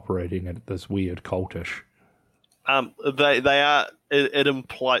shadows operating at this weird cultish? They are. It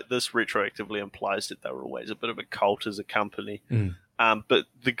implied this retroactively implies that they were always a bit of a cult as a company. Mm. But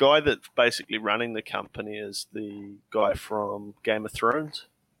the guy that's basically running the company is the guy from Game of Thrones.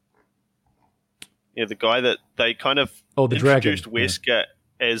 Yeah, the guy that they kind of introduced dragon. Wesker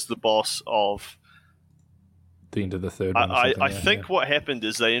as the boss of. The end of the third one. I think what happened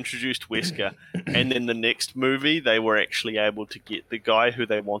is they introduced Wesker, and then the next movie they were actually able to get the guy who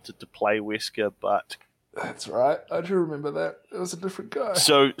they wanted to play Wesker, but that's right. I do remember that. It was a different guy.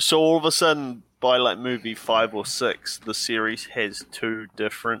 So all of a sudden, by like movie 5 or 6, the series has 2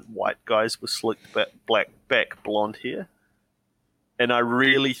 different white guys with slicked back blonde hair. And I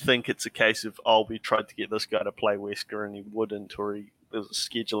really think it's a case of, we tried to get this guy to play Wesker and he wouldn't, or there was a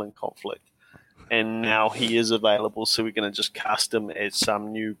scheduling conflict. And now he is available, so we're going to just cast him as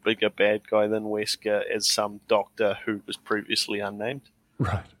some new, bigger bad guy than Wesker, as some doctor who was previously unnamed.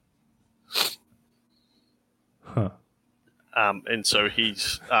 Right. Huh. And so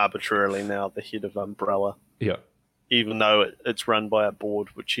he's arbitrarily now the head of Umbrella. Yeah. Even though it's run by a board,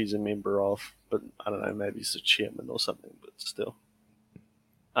 which he's a member of. But I don't know, maybe he's the chairman or something, but still.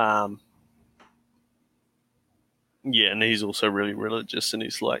 Yeah, and he's also really religious, and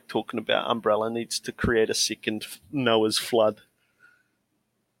he's like talking about Umbrella needs to create a second Noah's flood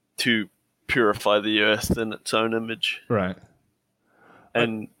to purify the earth in its own image. Right.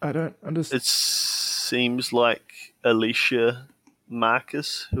 And I don't understand. It seems like Alicia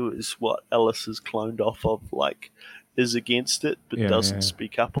Marcus, who is what Ellis is cloned off of, like, is against it, but doesn't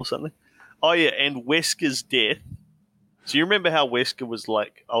speak up or something. Oh, yeah, and Wesker's death. So you remember how Wesker was,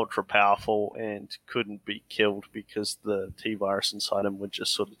 like, ultra powerful and couldn't be killed because the T-virus inside him would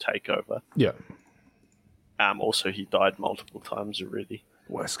just sort of take over? Yeah. Also, he died multiple times already.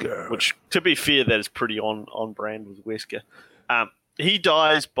 Wesker. Which, to be fair, that is pretty on brand with Wesker. He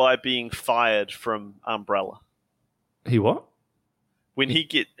dies by being fired from Umbrella. He what? When he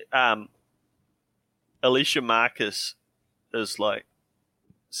get Alicia Marcus is like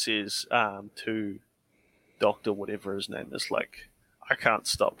says to Doctor whatever his name is, like, I can't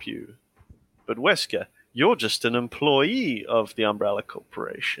stop you, but Wesker, you're just an employee of the Umbrella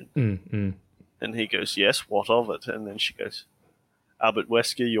Corporation. Mm. And he goes, yes, what of it? And then she goes, but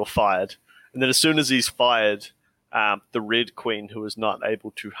Wesker, you're fired. And then as soon as he's fired, the Red Queen, who is not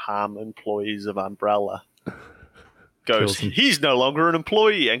able to harm employees of Umbrella, goes, Kills him. he's no longer an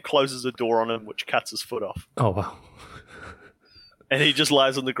employee, and closes a door on him, which cuts his foot off. Oh, wow. And he just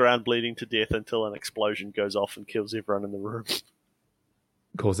lies on the ground bleeding to death until an explosion goes off and kills everyone in the room.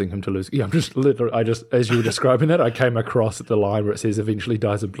 Causing him to lose. Yeah, I just, as you were describing that, I came across the line where it says eventually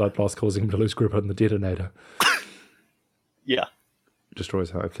dies of blood loss, causing him to lose grip on the detonator. Yeah. Destroys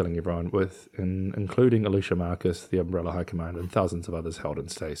Hive, killing everyone, including Alicia Marcus, the Umbrella High Command, and thousands of others held in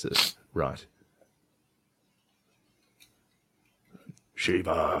stasis. Right.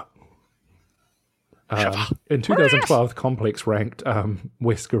 Shiva. In 2012, Complex ranked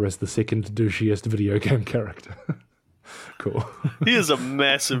Wesker as the second douchiest video game character. Cool. He is a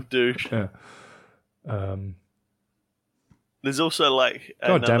massive douche. Yeah. There's also like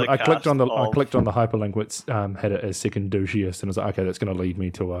God damn it! I clicked on the of- hyperlink which had it as second douchiest, and I was like, okay, that's going to lead me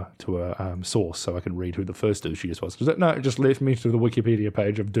to a source, so I can read who the first douchiest was. No, it just led me to the Wikipedia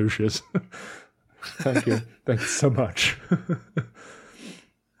page of douches. Thank you so much.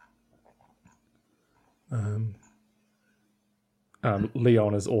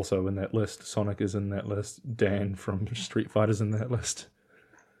 Leon is also in that list. Sonic is in that list. Dan from Street Fighter's in that list.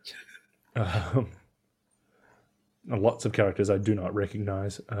 Lots of characters I do not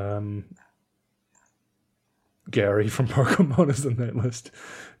recognize. Gary from Pokemon is in that list.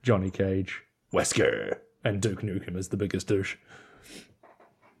 Johnny Cage, Wesker, and Duke Nukem is the biggest douche.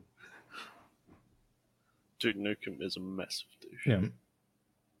 Duke Nukem is a massive douche. Yeah.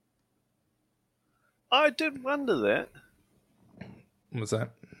 I did wonder that. What was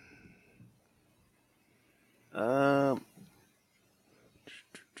that?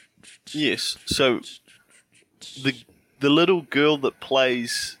 Yes. So the little girl that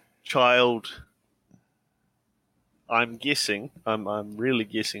plays child, I'm guessing, I'm really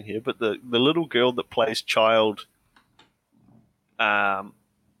guessing here, but the little girl that plays child,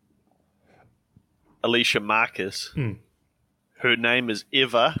 Alicia Marcus, her name is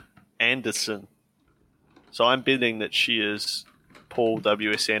Eva Anderson. So I'm betting that she is Paul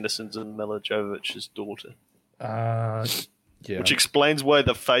W.S. Anderson's and Mila Jovovich's daughter. Yeah. Which explains why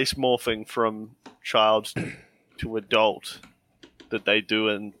the face morphing from child to adult that they do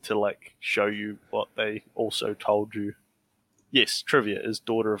and to like show you what they also told you. Yes, trivia is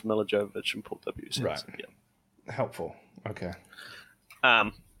daughter of Mila Jovovich and Paul W.S. Anderson. Right. Yeah. Helpful. Okay.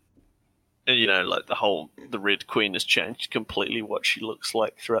 And you know, like the Red Queen has changed completely what she looks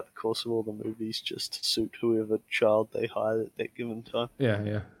like throughout the course of all the movies, just to suit whoever child they hire at that given time.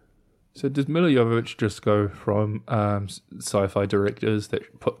 Yeah. So does Mila Jovovich just go from sci-fi directors that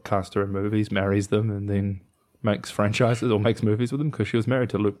cast her in movies, marries them, and then makes franchises or makes movies with them? Because she was married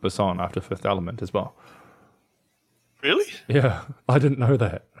to Luc Besson after Fifth Element as well. Really? Yeah, I didn't know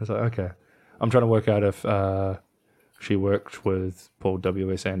that. I was like, okay. I'm trying to work out if she worked with Paul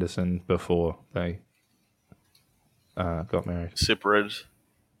W.S. Anderson before they got married. Separated.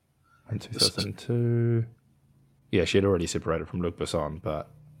 In 2002. Yeah, she had already separated from Luc Besson, but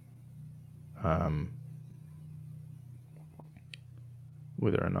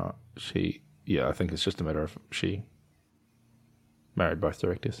whether or not she... Yeah, I think it's just a matter of she married both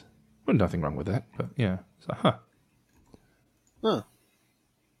directors. Well, nothing wrong with that, but yeah. So, Huh.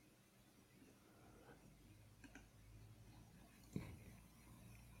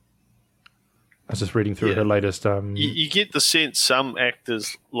 I was just reading through her latest... You get the sense some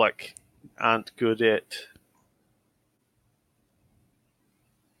actors like aren't good at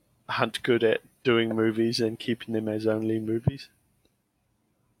doing movies and keeping them as only movies.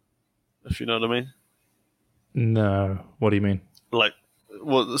 If you know what I mean. No. What do you mean? Like,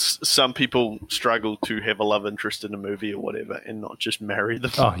 well, some people struggle to have a love interest in a movie or whatever and not just marry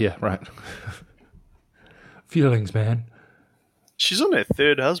them. Oh, yeah, right. Feelings, man. She's on her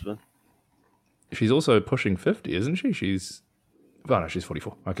third husband. She's also pushing 50, isn't she? She's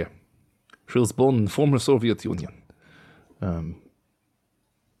 44. Okay. She was born in the former Soviet Union.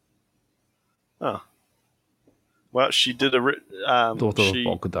 Oh. Well, she did a... Daughter of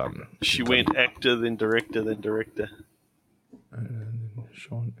Bogdan. She went actor, then director, then director.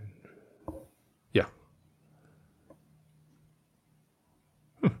 Sean. Yeah.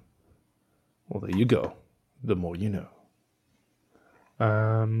 Well, there you go. The more you know.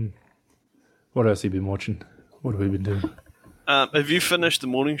 What else have you been watching? What have we been doing? Have you finished the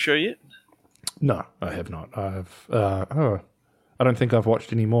morning show yet? No, I have not. I don't think I've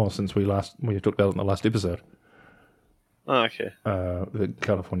watched any more since we talked about it in the last episode. Oh, okay. The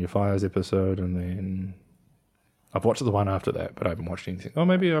California Fires episode, and then I've watched the one after that, but I haven't watched anything. Oh,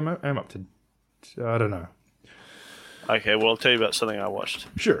 maybe I'm up to... I don't know. Okay, well, I'll tell you about something I watched.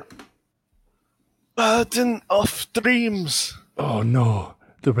 Sure. Burden of Dreams. Oh, no.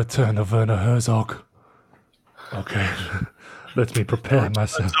 The return of Werner Herzog. Okay. Let me prepare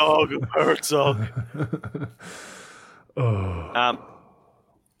myself. Herzog. Oh.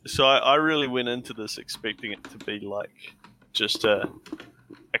 So I really went into this expecting it to be like just a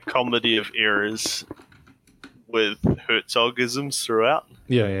comedy of errors with Herzogisms throughout.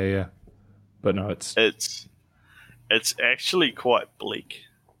 Yeah. But no, it's It's actually quite bleak.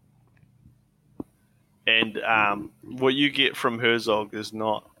 And what you get from Herzog is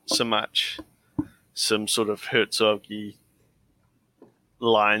not so much some sort of Herzog-y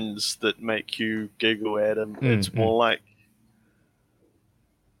lines that make you giggle at him. It's more like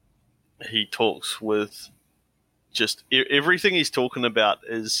he talks with just everything he's talking about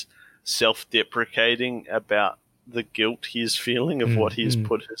is self-deprecating about the guilt he's feeling of what he's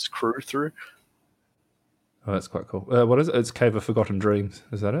put his crew through. Oh, that's quite cool. What is it? It's Cave of Forgotten Dreams.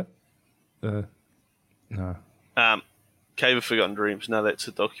 Is that it? No. Cave of Forgotten Dreams. No, that's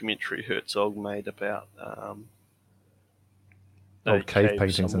a documentary Herzog made about Old cave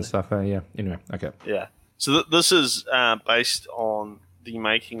paintings somewhere. and stuff. Yeah. Anyway, okay. Yeah. So this is based on the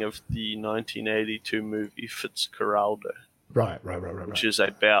making of the 1982 movie Fitzcarraldo, Right. which is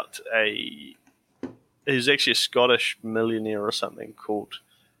about he's actually a Scottish millionaire or something called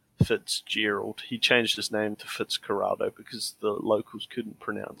Fitzgerald. He changed his name to Fitzcarraldo because the locals couldn't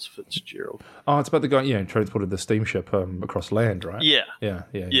pronounce Fitzgerald. Oh, it's about the guy, transported the steamship across land, right? Yeah.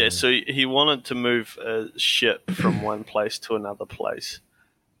 Yeah. So he wanted to move a ship from one place to another place,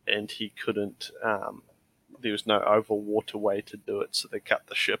 and he couldn't. There was no overwater way to do it, so they cut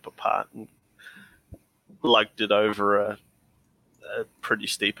the ship apart and lugged it over a pretty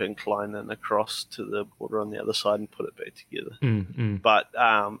steep incline and across to the water on the other side and put it back together. But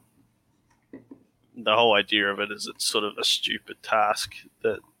the whole idea of it is it's sort of a stupid task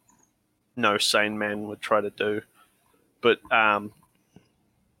that no sane man would try to do. But the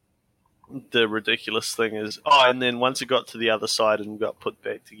ridiculous thing is, and then once it got to the other side and got put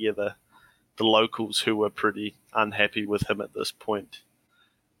back together, the locals who were pretty unhappy with him at this point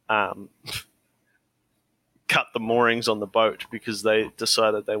cut the moorings on the boat because they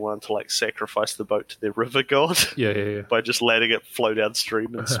decided they wanted to sacrifice the boat to their river god. Yeah. By just letting it flow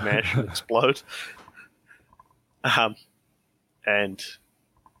downstream and smash and explode. And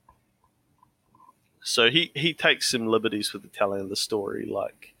so he takes some liberties with the telling of the story,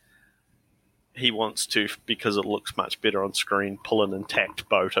 like he wants to, because it looks much better on screen, pull an intact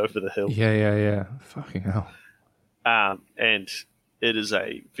boat over the hill. Yeah. Fucking hell. And it is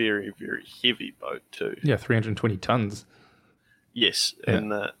a very, very heavy boat too. Yeah, 320 tons. Yes, Yeah.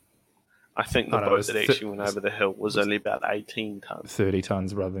 and I think the boat that actually went over the hill was only about 18 tons. 30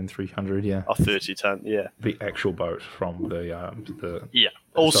 tons rather than 300, yeah. Oh, 30 ton, yeah. The actual boat from the Yeah.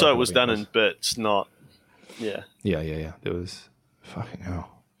 Also, it was done in bits, not... Yeah. Yeah. There was... Fucking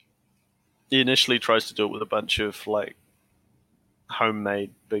hell. He initially tries to do it with a bunch of,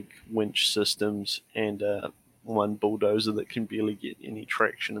 homemade big winch systems and one bulldozer that can barely get any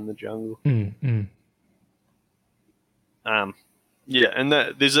traction in the jungle. Yeah, and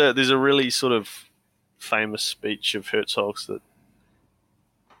there's a really sort of famous speech of Herzog's that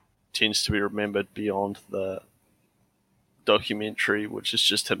tends to be remembered beyond the documentary, which is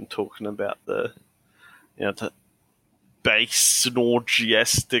just him talking about the base and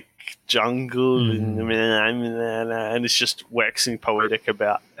orgiastic jungle, and it's just waxing poetic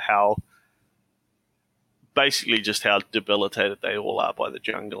about how basically just how debilitated they all are by the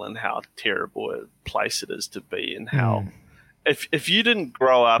jungle and how terrible a place it is to be, and how if you didn't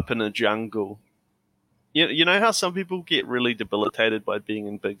grow up in a jungle, you know how some people get really debilitated by being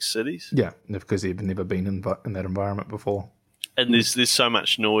in big cities? Yeah, because they've never been in that environment before. And there's so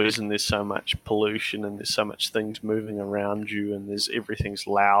much noise and there's so much pollution and there's so much things moving around you and everything's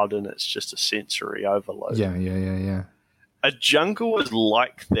loud and it's just a sensory overload. Yeah. A jungle is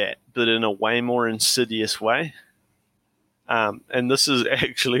like that, but in a way more insidious way. And this is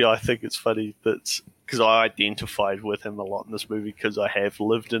actually, I think it's funny that's because I identified with him a lot in this movie because I have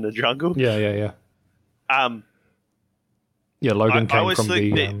lived in a jungle. Yeah. Yeah, Logan came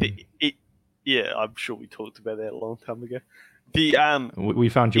from yeah, I'm sure we talked about that a long time ago. We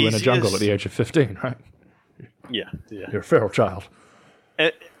found you in a jungle at the age of 15, right? Yeah. You're a feral child.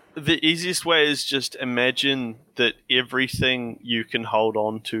 The easiest way is just imagine that everything you can hold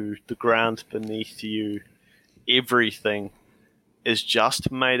on to, the ground beneath you, everything is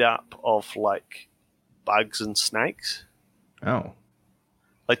just made up of bugs and snakes. Oh.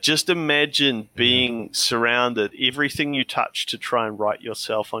 Just imagine being surrounded, everything you touch to try and right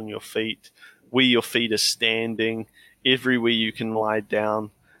yourself on your feet, where your feet are standing, everywhere you can lie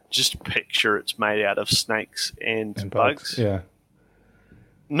down. Just picture it's made out of snakes and bugs. Yeah.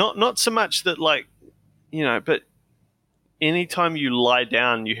 Not so much that but anytime you lie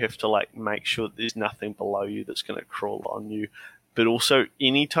down, you have to like make sure that there's nothing below you that's going to crawl on you. But also,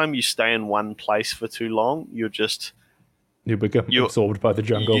 anytime you stay in one place for too long, you become absorbed by the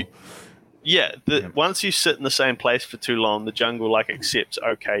jungle. Once you sit in the same place for too long, the jungle like accepts,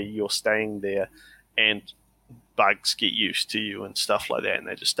 okay, you're staying there, and bugs get used to you and stuff like that, and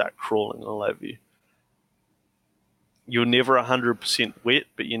they just start crawling all over you. You're never 100% wet,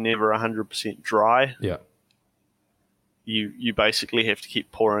 but you're never 100% dry. Yeah. You basically have to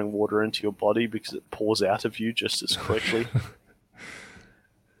keep pouring water into your body because it pours out of you just as quickly.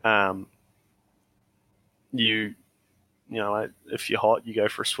 If you're hot, you go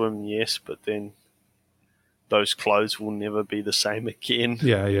for a swim, yes, but then those clothes will never be the same again.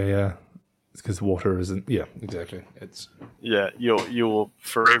 Yeah. It's because water isn't. Yeah, exactly. You're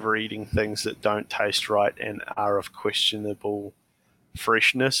forever eating things that don't taste right and are of questionable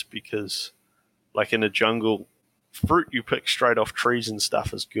freshness because, like in a jungle, fruit you pick straight off trees and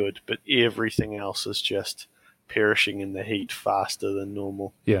stuff is good, but everything else is just perishing in the heat faster than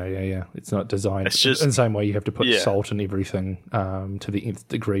normal. Yeah. It's not designed. It's just in the same way you have to put salt in everything to the nth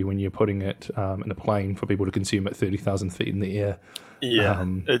degree when you're putting it in a plane for people to consume at 30,000 feet in the air. Yeah,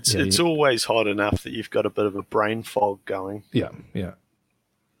 it's always hot enough that you've got a bit of a brain fog going. Yeah.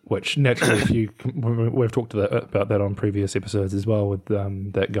 Which naturally, we've talked about that on previous episodes as well with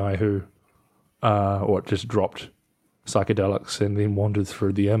that guy who, just dropped psychedelics and then wandered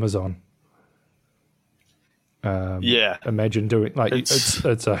through the Amazon. Imagine doing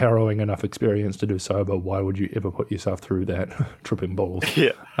it's a harrowing enough experience to do sober. Why would you ever put yourself through that? Tripping balls.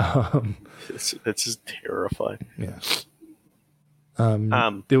 Yeah, it's just terrifying. Yeah.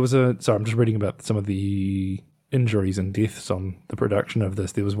 There was I'm just reading about some of the injuries and deaths on the production of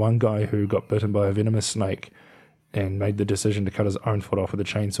this. There was one guy who got bitten by a venomous snake and made the decision to cut his own foot off with a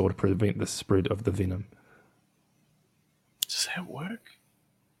chainsaw to prevent the spread of the venom. Does that work?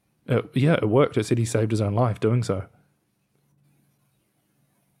 It worked. It said he saved his own life doing so.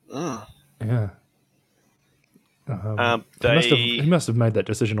 Yeah. He must have made that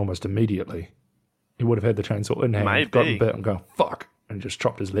decision almost immediately. He would have had the chainsaw in hand, gotten bit, and gone fuck, and just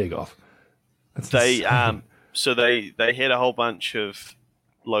chopped his leg off. They had a whole bunch of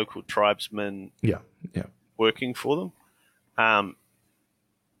local tribesmen. Yeah. Working for them,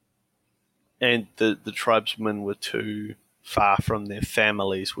 and the tribesmen were too far from their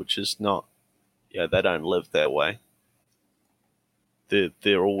families, which is not. Yeah, they don't live that way.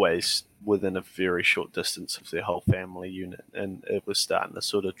 They're always within a very short distance of their whole family unit, and it was starting to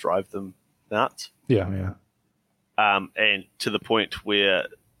sort of drive them nuts. Yeah. And to the point where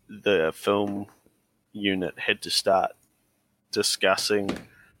the film unit had to start discussing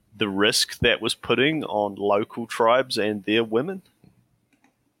the risk that was putting on local tribes and their women.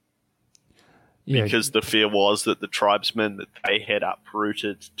 Yeah. Because the fear was that the tribesmen that they had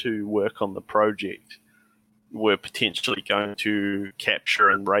uprooted to work on the project were potentially going to capture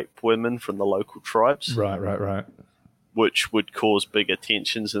and rape women from the local tribes. Right. Which would cause bigger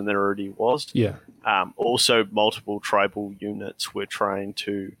tensions than there already was. Yeah. Also, multiple tribal units were trying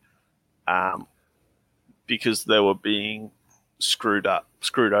to, because they were being screwed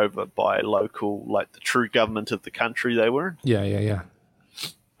over by local, like the true government of the country they were in. Yeah.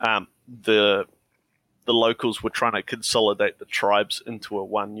 The locals were trying to consolidate the tribes into a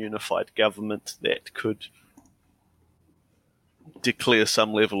one unified government that could declare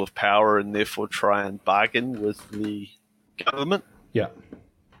some level of power and therefore try and bargain with the government. Yeah.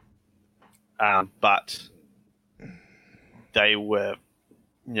 But they were,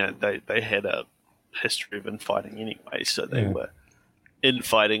 they had a history of infighting anyway, so they were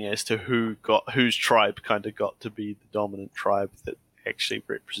infighting as to whose tribe kind of got to be the dominant tribe that actually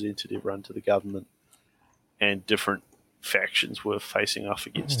represented everyone to the government, and different factions were facing off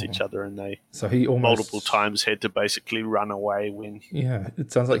against each other, and they multiple times had to basically run away when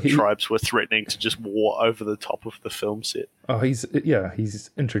it sounds like tribes were threatening to just war over the top of the film set. He's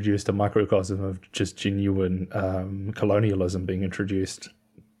introduced a microcosm of just genuine colonialism being introduced.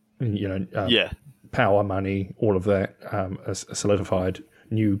 Power, money, all of that, a solidified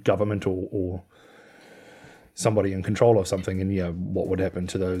new government or somebody in control of something, and what would happen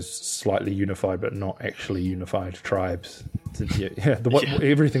to those slightly unified but not actually unified tribes?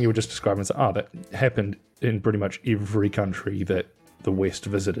 Everything you were just describing is that happened in pretty much every country that the West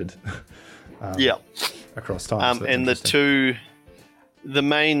visited. Across time. So and the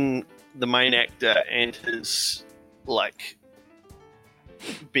main actor and his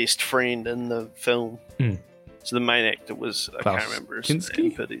best friend in the film. So the main actor was I can't remember his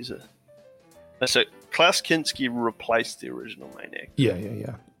name, but he's so Klaus Kinski replaced the original main actor.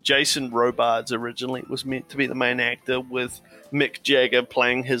 Yeah. Jason Robards originally was meant to be the main actor, with Mick Jagger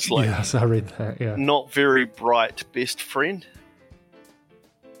playing his Yes, I read that. Yeah. not very bright best friend.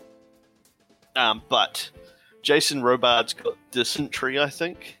 But Jason Robards got dysentery, I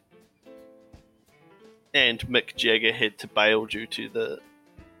think, and Mick Jagger had to bail due to the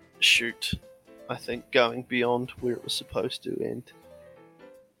shoot, I think, going beyond where it was supposed to and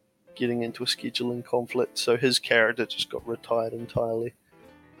getting into a scheduling conflict. So his character just got retired entirely.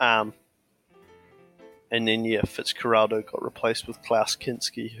 And then, Fitzcarraldo got replaced with Klaus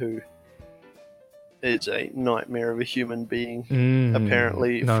Kinski, who is a nightmare of a human being,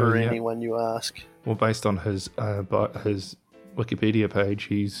 apparently, for anyone you ask. Well, based on his Wikipedia page,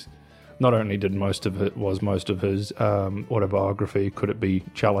 he's not only did most of his autobiography, could it be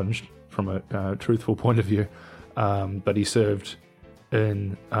challenged from a truthful point of view, but he served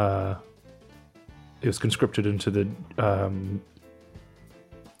in, he was conscripted into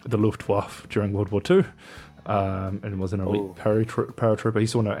the Luftwaffe during World War II, and was an elite paratrooper. He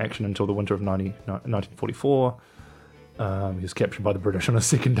saw no action until the winter of 1944. He was captured by the British on his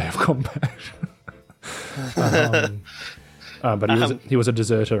second day of combat. But he was a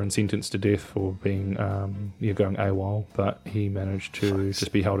deserter and sentenced to death for being going AWOL. But he managed to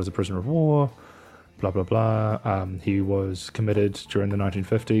just be held as a prisoner of war. Blah blah blah. He was committed during the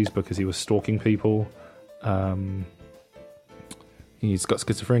 1950s because he was stalking people. He's got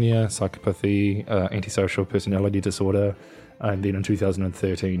schizophrenia, psychopathy, antisocial personality disorder, and then in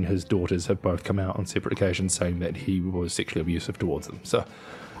 2013, his daughters have both come out on separate occasions saying that he was sexually abusive towards them. So,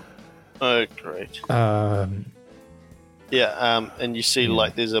 oh, great. And you see,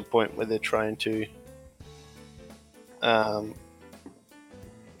 there's a point where they're trying to. The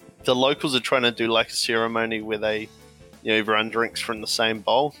locals are trying to do a ceremony where they, everyone drinks from the same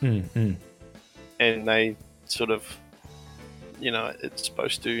bowl, and they sort of. It's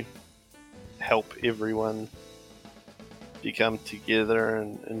supposed to help everyone become together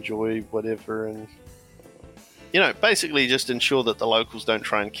and enjoy whatever, and basically just ensure that the locals don't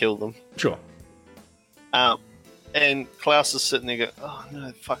try and kill them. Sure. And Klaus is sitting there going, "Oh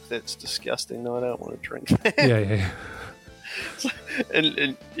no, fuck, that's disgusting. No, I don't want to drink that." Yeah.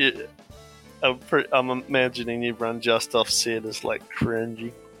 and I'm imagining everyone just off set is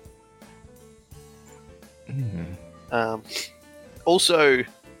cringy. Also,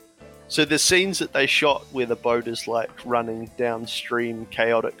 so the scenes that they shot where the boat is running downstream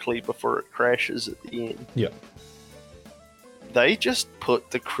chaotically before it crashes at the end. Yeah. They just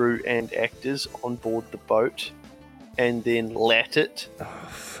put the crew and actors on board the boat and then let it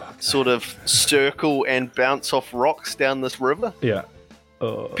sort of circle and bounce off rocks down this river. Yeah.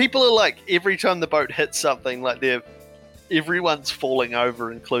 People are every time the boat hits something, everyone's falling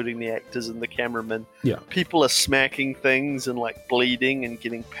over, including the actors and the cameramen. Yeah. People are smacking things and bleeding and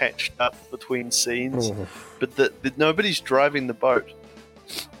getting patched up between scenes. But nobody's driving the boat.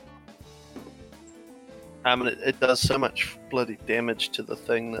 It does so much bloody damage to the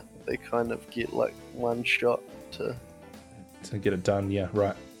thing that they kind of get one shot to get it done. Yeah,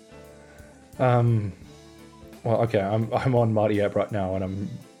 right. Well, okay. I'm on Mighty App right now, and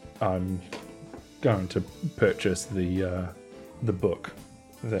I'm going to purchase the book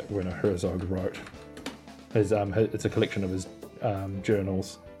that Werner Herzog wrote. It's a collection of his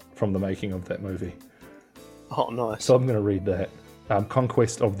journals from the making of that movie. Oh, nice. So I'm going to read that.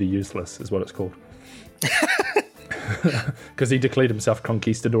 Conquest of the Useless is what it's called. Because he declared himself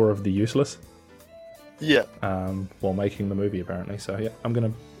conquistador of the useless. Yeah. While making the movie, apparently. So yeah, I'm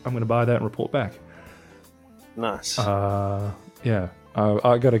gonna buy that and report back. Nice. Yeah.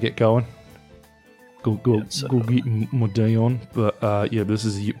 I gotta get going. Go get my day on. But this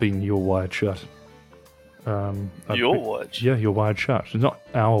has been your Wired Shut. Your Wired Shut? Yeah, your Wired Shut. It's not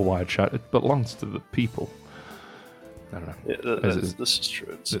our Wired Shut. It belongs to the people. I don't know. Yeah, this is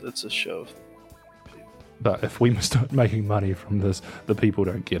true. It's a show. But if we start making money from this, the people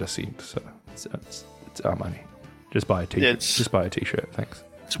don't get a cent. So it's our money. Just buy a t-shirt. Yeah, just buy a t-shirt. Thanks.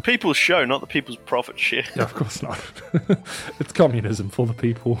 It's a people's show, not the people's profit share. No, of course not. It's communism for the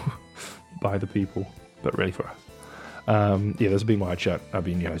people, by the people, but really for us. This has been Wired Shut. I've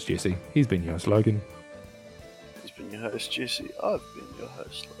been your host, Jesse. He's been your host, Logan. He's been your host, Jesse. I've been your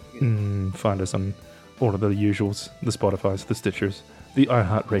host, Logan. Find us on all of the usuals, the Spotifys, the Stitchers, the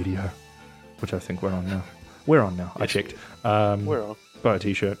iHeartRadio, which I think we're on now. We're on now. Yes, I checked. We're on. Buy a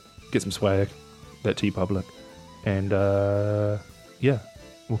t-shirt, get some swag, that TeePublic, and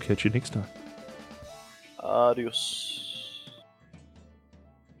we'll catch you next time. Adios.